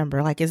phone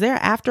number. Like, is there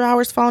an after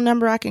hours phone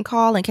number I can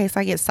call in case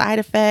I get side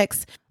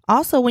effects?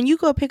 Also, when you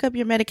go pick up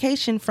your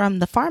medication from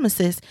the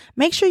pharmacist,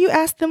 make sure you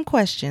ask them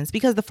questions,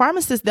 because the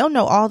pharmacist, they'll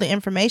know all the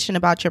information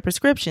about your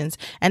prescriptions,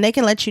 and they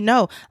can let you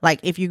know,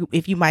 like if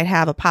you might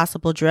have a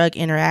possible drug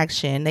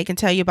interaction. They can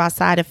tell you about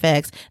side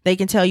effects. They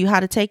can tell you how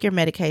to take your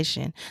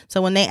medication.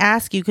 So when they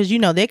ask you, because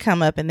they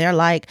come up and they're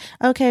like,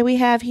 okay, we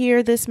have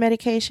here this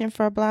medication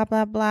for blah,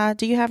 blah, blah.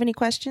 Do you have any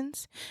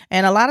questions?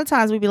 And a lot of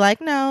times we'd be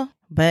like, no.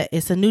 But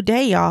it's a new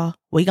day, y'all.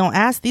 We're going to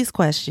ask these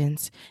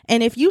questions.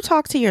 And if you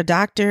talk to your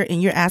doctor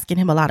and you're asking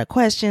him a lot of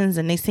questions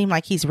and they seem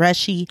like he's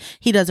rushy,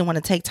 he doesn't want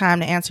to take time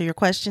to answer your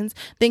questions,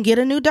 then get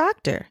a new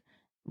doctor.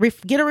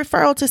 Get a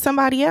referral to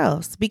somebody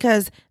else,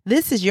 because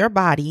this is your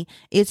body.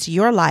 It's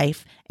your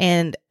life,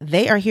 and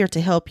they are here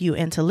to help you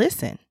and to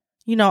listen.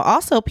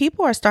 Also,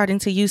 people are starting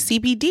to use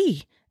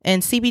CBD.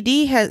 And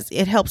CBD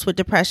helps with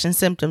depression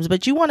symptoms,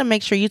 but you want to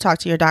make sure you talk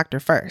to your doctor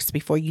first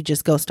before you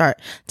just go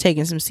start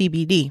taking some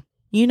CBD.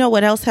 You know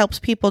what else helps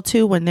people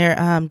too when they're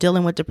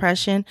dealing with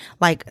depression?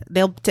 Like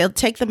they'll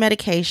take the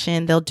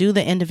medication, they'll do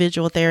the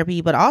individual therapy,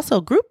 but also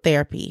group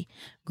therapy.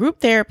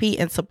 Group therapy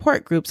and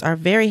support groups are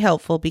very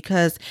helpful,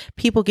 because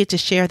people get to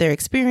share their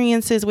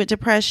experiences with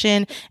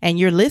depression, and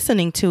you're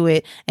listening to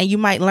it, and you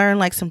might learn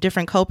like some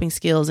different coping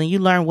skills, and you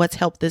learn what's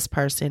helped this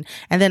person.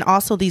 And then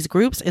also these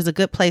groups is a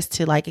good place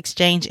to like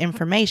exchange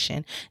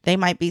information.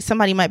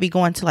 Somebody might be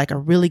going to like a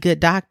really good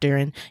doctor,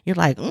 and you're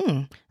like,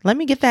 let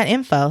me get that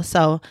info.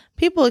 So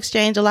people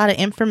exchange a lot of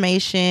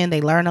information.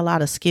 They learn a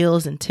lot of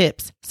skills and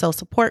tips. So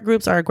support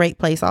groups are a great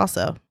place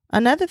also.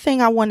 Another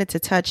thing I wanted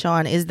to touch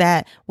on is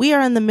that we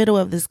are in the middle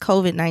of this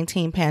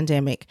COVID-19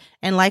 pandemic.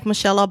 And like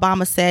Michelle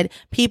Obama said,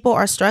 people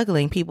are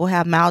struggling. People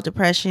have mild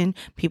depression.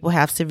 People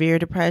have severe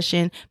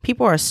depression.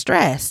 People are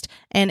stressed.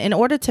 And in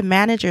order to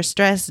manage your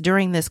stress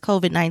during this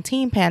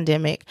COVID-19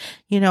 pandemic,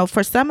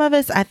 for some of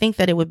us, I think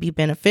that it would be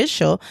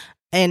beneficial,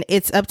 and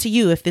it's up to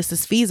you if this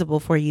is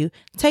feasible for you,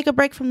 take a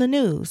break from the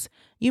news.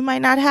 You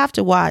might not have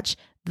to watch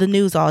the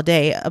news all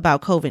day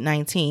about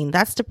COVID-19.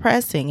 That's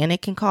depressing, and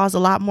it can cause a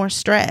lot more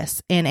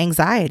stress and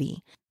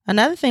anxiety.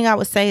 Another thing I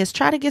would say is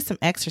try to get some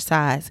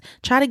exercise.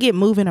 Try to get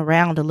moving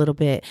around a little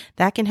bit.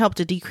 That can help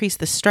to decrease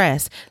the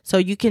stress. So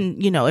you can,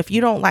 if you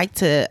don't like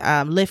to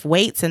lift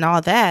weights and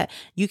all that,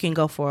 you can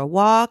go for a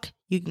walk.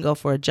 You can go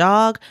for a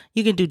jog.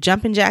 You can do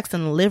jumping jacks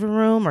in the living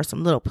room or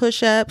some little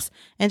push-ups,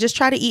 and just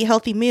try to eat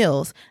healthy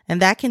meals.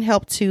 And that can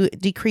help to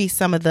decrease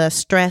some of the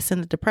stress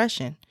and the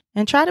depression.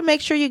 And try to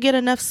make sure you get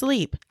enough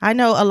sleep. I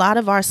know a lot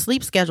of our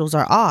sleep schedules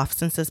are off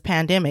since this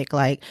pandemic.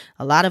 Like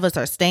a lot of us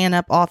are staying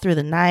up all through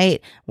the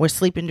night. We're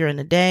sleeping during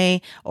the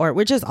day, or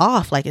we're just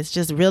off. Like it's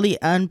just really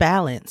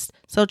unbalanced.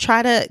 So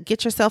try to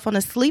get yourself on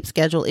a sleep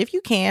schedule if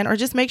you can, or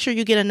just make sure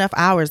you get enough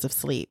hours of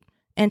sleep.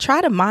 And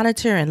try to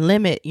monitor and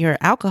limit your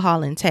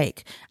alcohol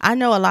intake. I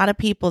know a lot of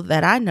people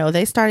that I know,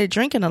 they started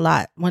drinking a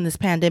lot when this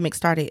pandemic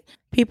started.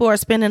 People are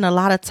spending a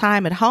lot of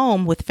time at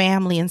home with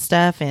family and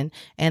stuff, and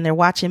they're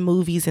watching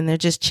movies and they're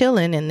just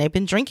chilling and they've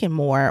been drinking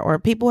more, or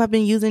people have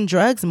been using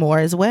drugs more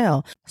as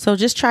well. So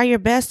just try your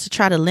best to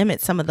try to limit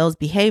some of those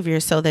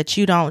behaviors so that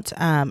you don't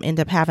end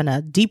up having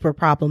a deeper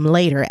problem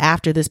later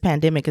after this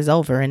pandemic is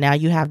over and now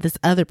you have this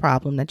other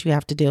problem that you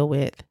have to deal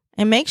with.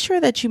 And make sure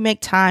that you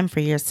make time for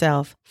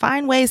yourself.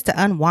 Find ways to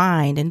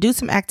unwind and do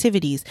some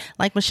activities.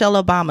 Like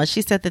Michelle Obama,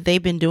 she said that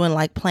they've been doing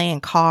like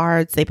playing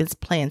cards, they've been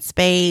playing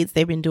spades,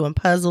 they've been doing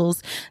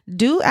puzzles.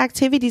 Do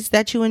activities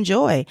that you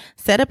enjoy.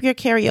 Set up your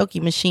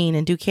karaoke machine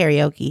and do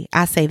karaoke.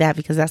 I say that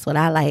because that's what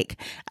I like.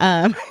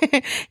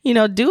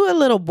 Do a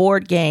little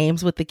board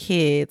games with the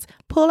kids.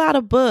 Pull out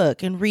a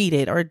book and read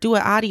it, or do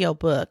an audio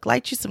book.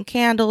 Light you some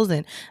candles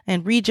and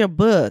read your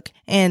book,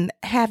 and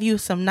have you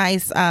some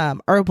nice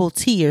herbal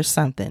tea or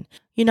something.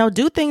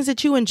 Do things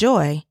that you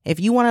enjoy. If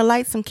you want to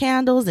light some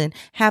candles and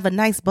have a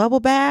nice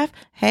bubble bath,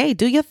 hey,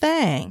 do your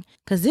thing,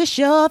 'cause it's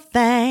your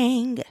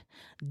thing.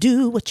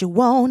 Do what you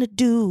want to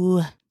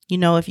do.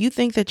 If you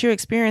think that you're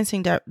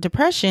experiencing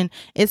depression,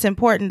 it's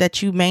important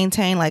that you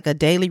maintain like a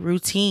daily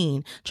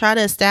routine. Try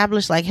to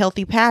establish like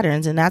healthy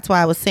patterns. And that's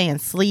why I was saying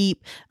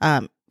sleep,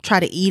 try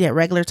to eat at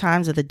regular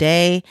times of the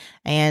day,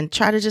 and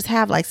try to just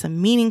have like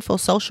some meaningful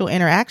social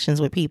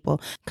interactions with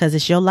people, because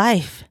it's your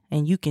life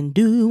and you can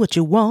do what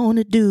you want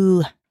to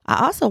do.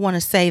 I also want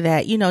to say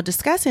that,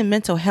 discussing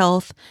mental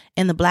health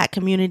in the Black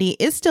community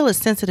is still a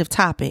sensitive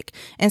topic.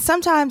 And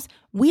sometimes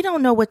we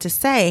don't know what to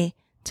say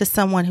to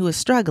someone who is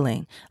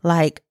struggling.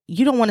 Like,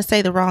 you don't want to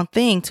say the wrong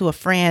thing to a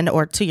friend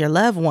or to your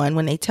loved one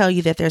when they tell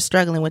you that they're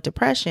struggling with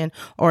depression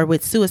or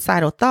with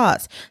suicidal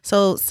thoughts.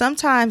 So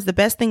sometimes the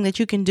best thing that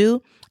you can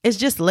do is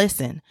just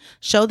listen,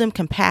 show them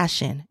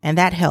compassion, and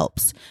that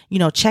helps.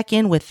 Check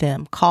in with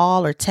them,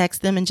 call or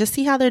text them, and just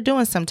see how they're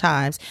doing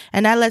sometimes.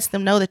 And that lets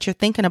them know that you're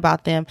thinking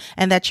about them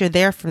and that you're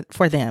there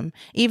for them.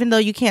 Even though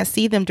you can't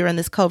see them during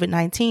this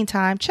COVID-19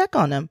 time, check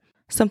on them.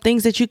 Some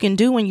things that you can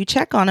do when you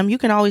check on them, you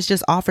can always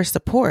just offer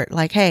support.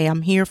 Like, hey,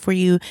 I'm here for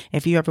you.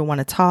 If you ever want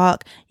to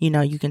talk,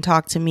 you can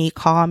talk to me,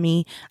 call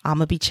me. I'm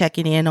going to be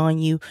checking in on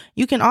you.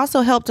 You can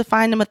also help to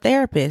find them a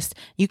therapist.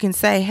 You can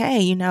say,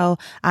 hey,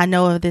 I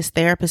know of this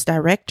therapist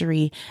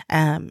directory,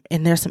 and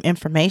there's some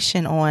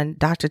information on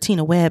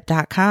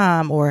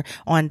drtinawebb.com or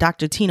on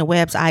Dr. Tina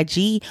Webb's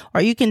IG,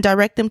 or you can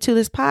direct them to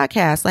this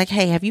podcast. Like,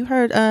 hey, have you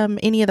heard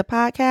any of the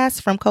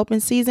podcasts from Coping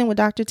Season with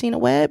Dr. Tina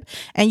Webb?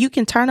 And you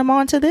can turn them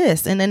on to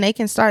this, and then they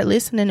can start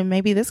listening, and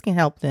maybe this can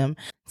help them.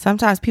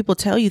 Sometimes people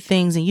tell you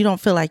things and you don't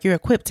feel like you're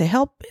equipped to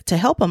help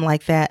them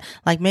like that.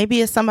 Like,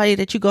 maybe it's somebody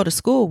that you go to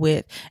school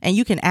with, and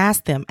you can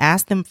ask them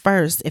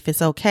first if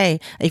it's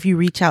okay if you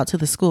reach out to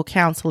the school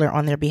counselor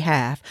on their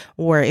behalf,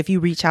 or if you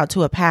reach out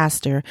to a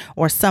pastor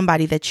or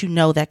somebody that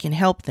that can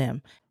help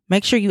them.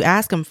 Make sure you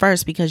ask them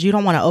first, because you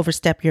don't want to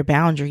overstep your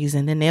boundaries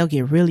and then they'll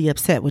get really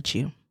upset with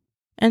you.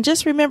 And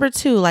just remember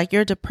too, like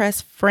your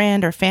depressed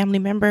friend or family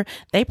member,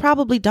 they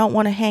probably don't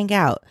want to hang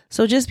out.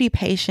 So just be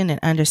patient and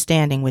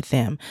understanding with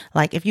them.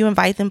 Like, if you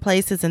invite them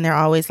places and they're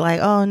always like,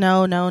 oh,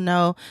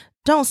 no,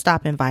 don't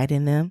stop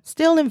inviting them.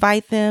 Still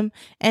invite them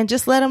and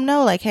just let them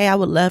know, like, hey, I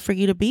would love for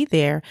you to be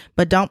there,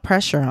 but don't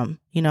pressure them.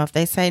 If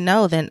they say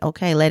no, then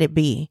okay, let it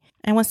be.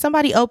 And when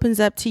somebody opens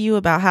up to you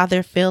about how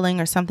they're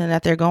feeling or something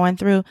that they're going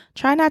through,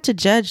 try not to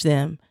judge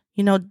them.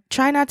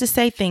 Try not to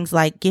say things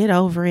like, get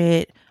over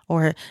it,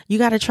 or you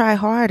got to try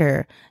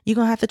harder. You're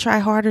going to have to try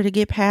harder to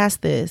get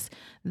past this.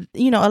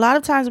 A lot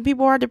of times when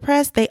people are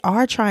depressed, they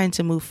are trying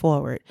to move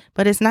forward,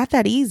 but it's not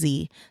that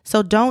easy.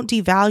 So don't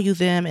devalue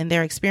them and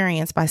their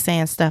experience by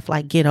saying stuff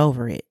like, get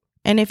over it.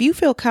 And if you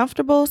feel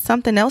comfortable,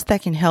 something else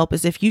that can help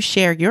is if you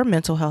share your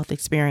mental health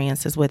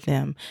experiences with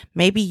them.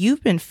 Maybe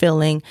you've been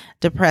feeling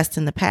depressed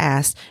in the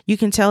past. You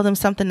can tell them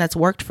something that's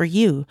worked for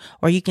you,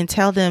 or you can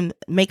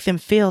make them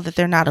feel that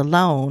they're not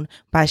alone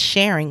by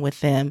sharing with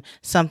them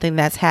something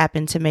that's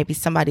happened to maybe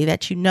somebody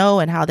that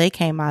and how they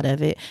came out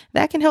of it.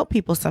 That can help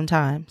people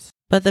sometimes.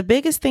 But the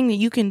biggest thing that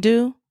you can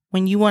do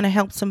when you want to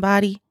help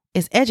somebody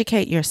is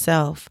educate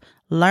yourself.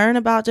 Learn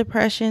about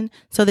depression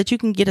so that you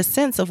can get a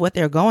sense of what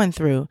they're going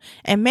through,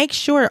 and make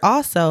sure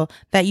also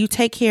that you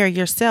take care of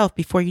yourself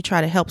before you try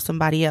to help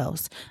somebody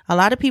else. A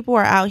lot of people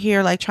are out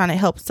here like trying to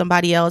help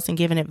somebody else and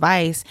giving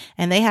advice,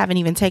 and they haven't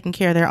even taken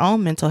care of their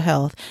own mental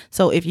health.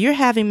 So if you're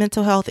having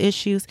mental health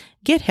issues,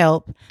 get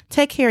help.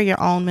 Take care of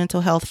your own mental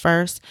health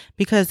first,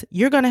 because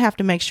you're going to have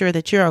to make sure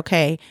that you're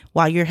okay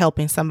while you're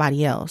helping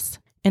somebody else.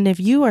 And if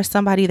you or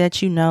somebody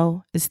that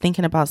is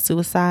thinking about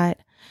suicide,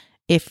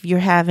 if you're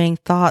having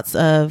thoughts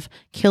of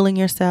killing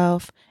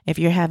yourself, if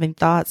you're having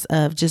thoughts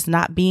of just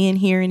not being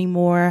here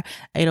anymore,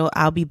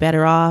 I'll be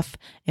better off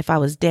if I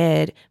was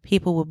dead.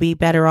 People will be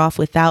better off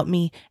without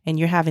me. And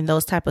you're having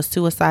those type of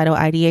suicidal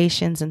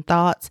ideations and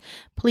thoughts,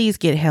 please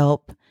get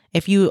help.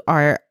 If you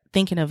are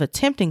thinking of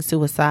attempting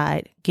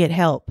suicide, get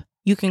help.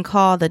 You can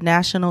call the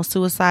National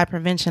Suicide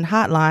Prevention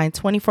Hotline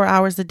 24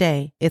 hours a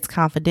day. It's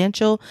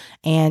confidential,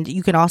 and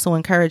you can also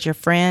encourage your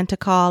friend to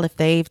call if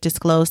they've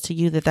disclosed to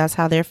you that that's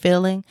how they're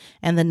feeling.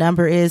 And the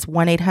number is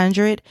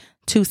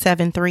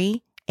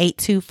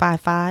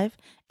 1-800-273-8255,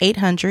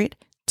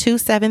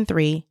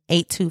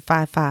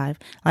 800-273-8255.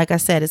 Like I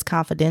said, it's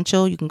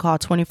confidential. You can call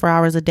 24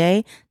 hours a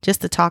day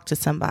just to talk to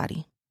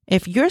somebody.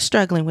 If you're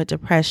struggling with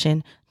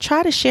depression,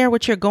 try to share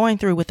what you're going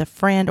through with a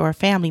friend or a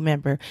family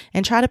member,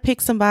 and try to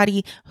pick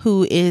somebody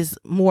who is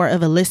more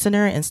of a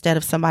listener instead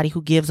of somebody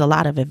who gives a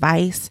lot of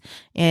advice.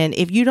 And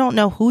if you don't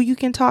know who you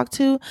can talk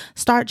to,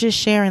 start just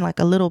sharing like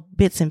a little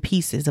bits and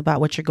pieces about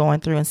what you're going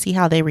through and see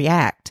how they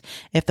react.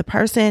 If the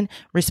person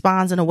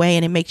responds in a way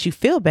and it makes you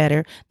feel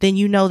better, then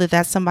you know that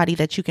that's somebody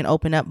that you can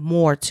open up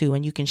more to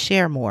and you can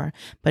share more.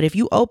 But if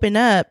you open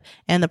up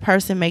and the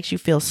person makes you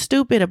feel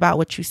stupid about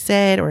what you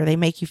said, or they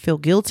make you feel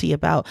guilty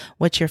about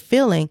what you're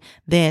feeling,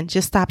 then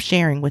just stop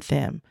sharing with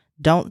them.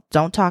 Don't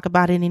talk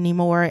about it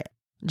anymore.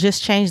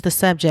 Just change the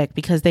subject,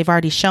 because they've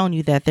already shown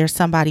you that there's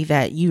somebody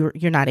that you're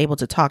not able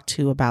to talk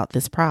to about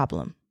this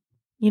problem.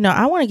 You know,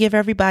 I want to give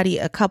everybody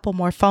a couple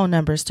more phone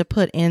numbers to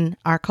put in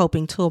our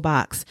coping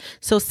toolbox.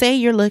 So say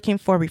you're looking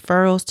for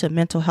referrals to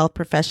mental health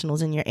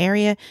professionals in your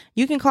area,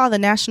 you can call the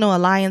National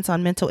Alliance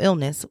on Mental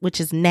Illness, which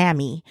is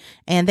NAMI,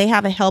 and they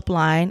have a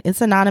helpline.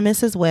 It's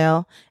anonymous as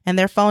well, and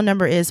their phone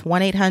number is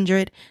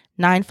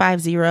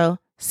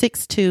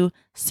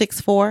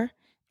 1-800-950-6264,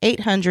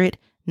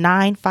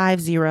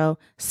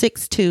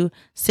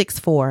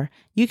 800-950-6264.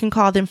 You can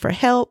call them for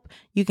help.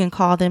 You can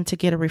call them to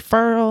get a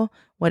referral,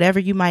 whatever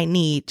you might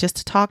need, just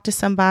to talk to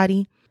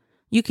somebody.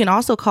 You can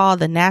also call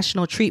the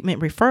National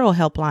Treatment Referral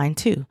Helpline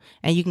too,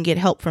 and you can get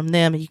help from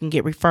them, and you can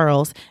get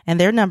referrals. And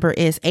their number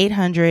is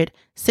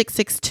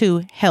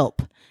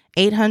 800-662-HELP,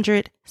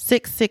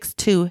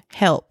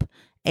 800-662-HELP,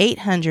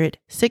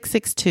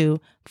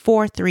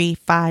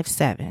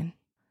 800-662-4357.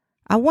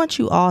 I want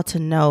you all to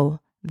know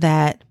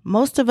that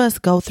most of us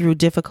go through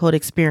difficult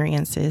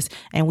experiences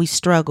and we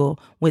struggle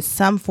with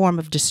some form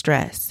of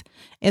distress.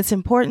 It's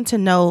important to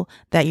know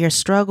that your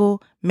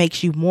struggle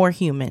makes you more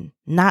human,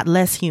 not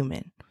less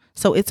human.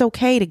 So it's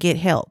okay to get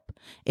help.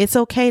 It's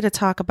okay to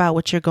talk about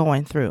what you're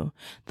going through.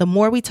 The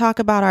more we talk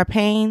about our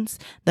pains,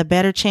 the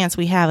better chance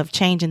we have of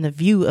changing the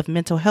view of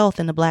mental health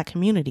in the Black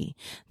community.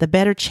 The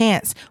better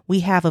chance we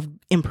have of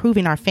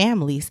improving our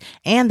families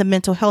and the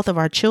mental health of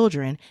our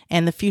children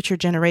and the future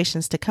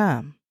generations to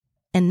come.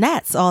 And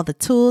that's all the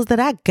tools that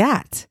I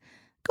got.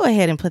 Go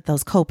ahead and put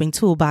those coping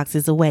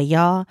toolboxes away,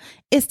 y'all.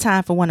 It's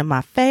time for one of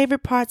my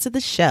favorite parts of the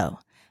show,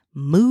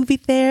 movie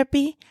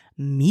therapy,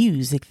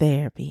 music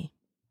therapy.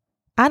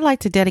 I'd like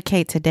to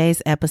dedicate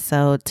today's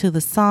episode to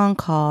the song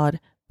called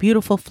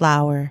Beautiful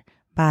Flower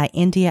by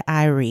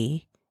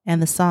India.Arie.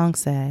 And the song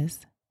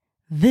says,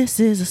 "This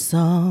is a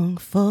song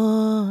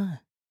for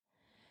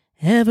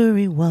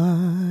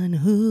everyone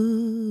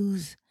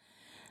who's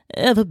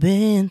ever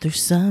been through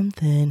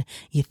something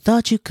you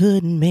thought you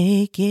couldn't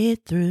make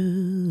it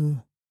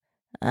through.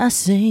 I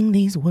sing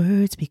these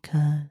words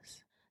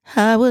because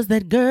I was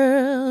that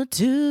girl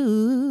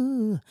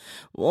too,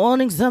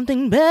 wanting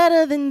something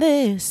better than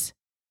this.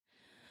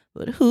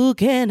 But who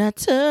can I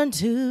turn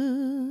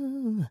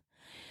to?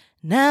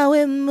 Now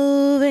we're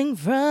moving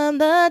from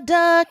the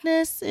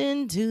darkness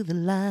into the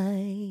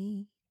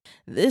light.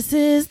 This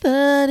is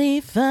the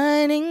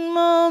defining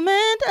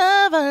moment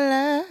of our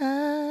life.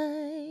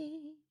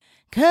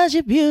 'Cause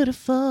you're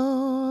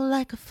beautiful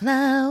like a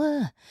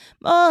flower,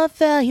 more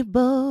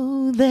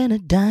valuable than a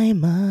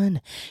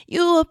diamond.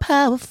 You are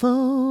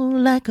powerful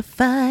like a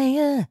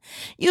fire.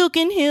 You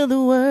can heal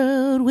the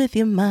world with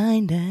your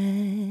mind,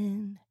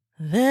 and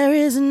there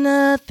is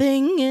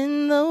nothing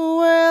in the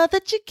world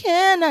that you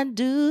cannot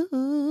do.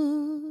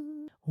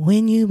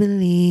 When you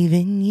believe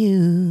in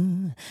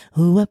you,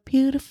 who are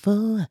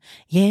beautiful,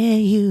 yeah,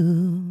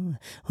 you,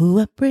 who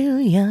are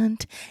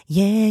brilliant,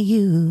 yeah,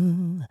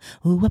 you,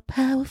 who are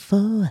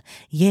powerful,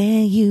 yeah,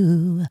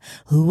 you,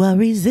 who are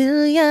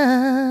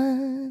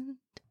resilient.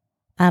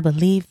 I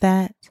believe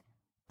that,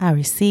 I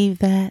receive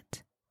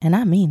that, and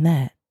I mean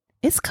that.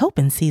 It's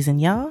coping season,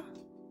 y'all.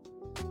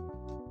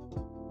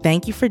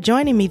 Thank you for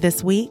joining me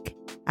this week.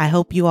 I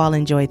hope you all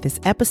enjoyed this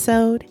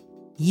episode.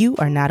 You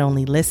are not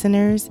only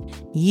listeners,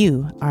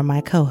 you are my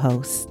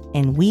co-hosts,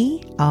 and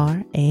we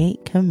are a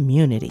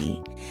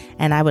community.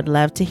 And I would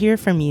love to hear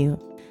from you.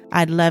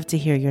 I'd love to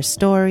hear your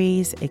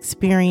stories,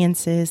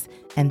 experiences,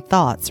 and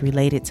thoughts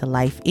related to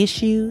life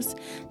issues,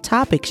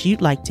 topics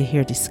you'd like to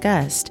hear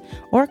discussed,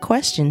 or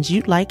questions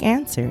you'd like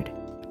answered.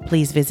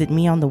 Please visit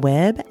me on the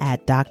web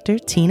at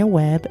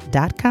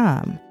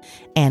drtinaweb.com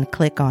and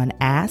click on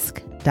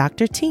Ask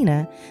Dr.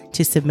 Tina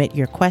to submit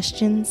your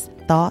questions,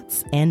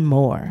 thoughts, and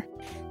more.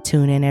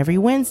 Tune in every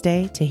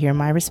Wednesday to hear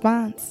my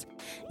response.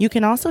 You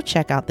can also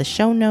check out the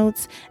show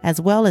notes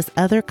as well as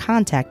other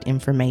contact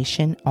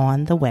information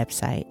on the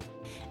website.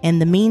 In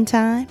the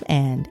meantime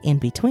and in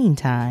between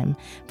time,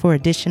 for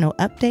additional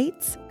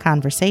updates,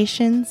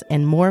 conversations,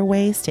 and more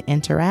ways to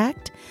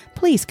interact,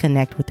 please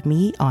connect with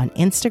me on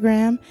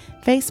Instagram,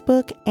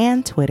 Facebook,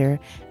 and Twitter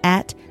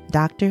at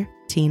Dr.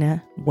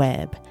 Tina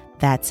Webb.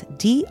 That's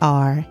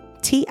DrTinaWebb.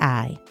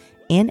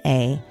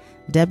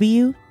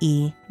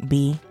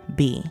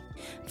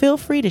 Feel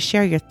free to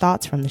share your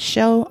thoughts from the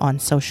show on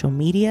social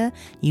media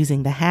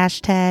using the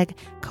hashtag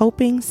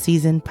Coping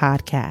Season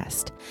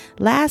Podcast.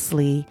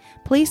 Lastly,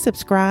 please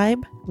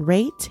subscribe,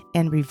 rate,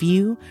 and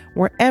review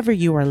wherever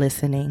you are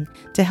listening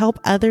to help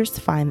others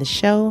find the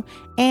show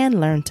and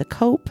learn to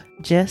cope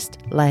just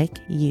like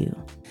you.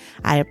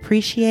 I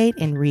appreciate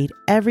and read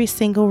every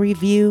single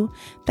review.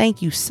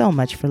 Thank you so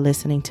much for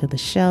listening to the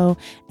show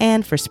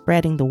and for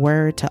spreading the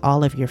word to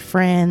all of your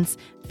friends,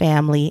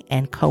 family,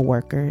 and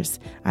coworkers.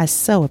 I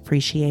so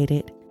appreciate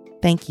it.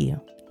 Thank you,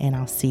 and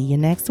I'll see you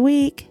next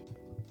week.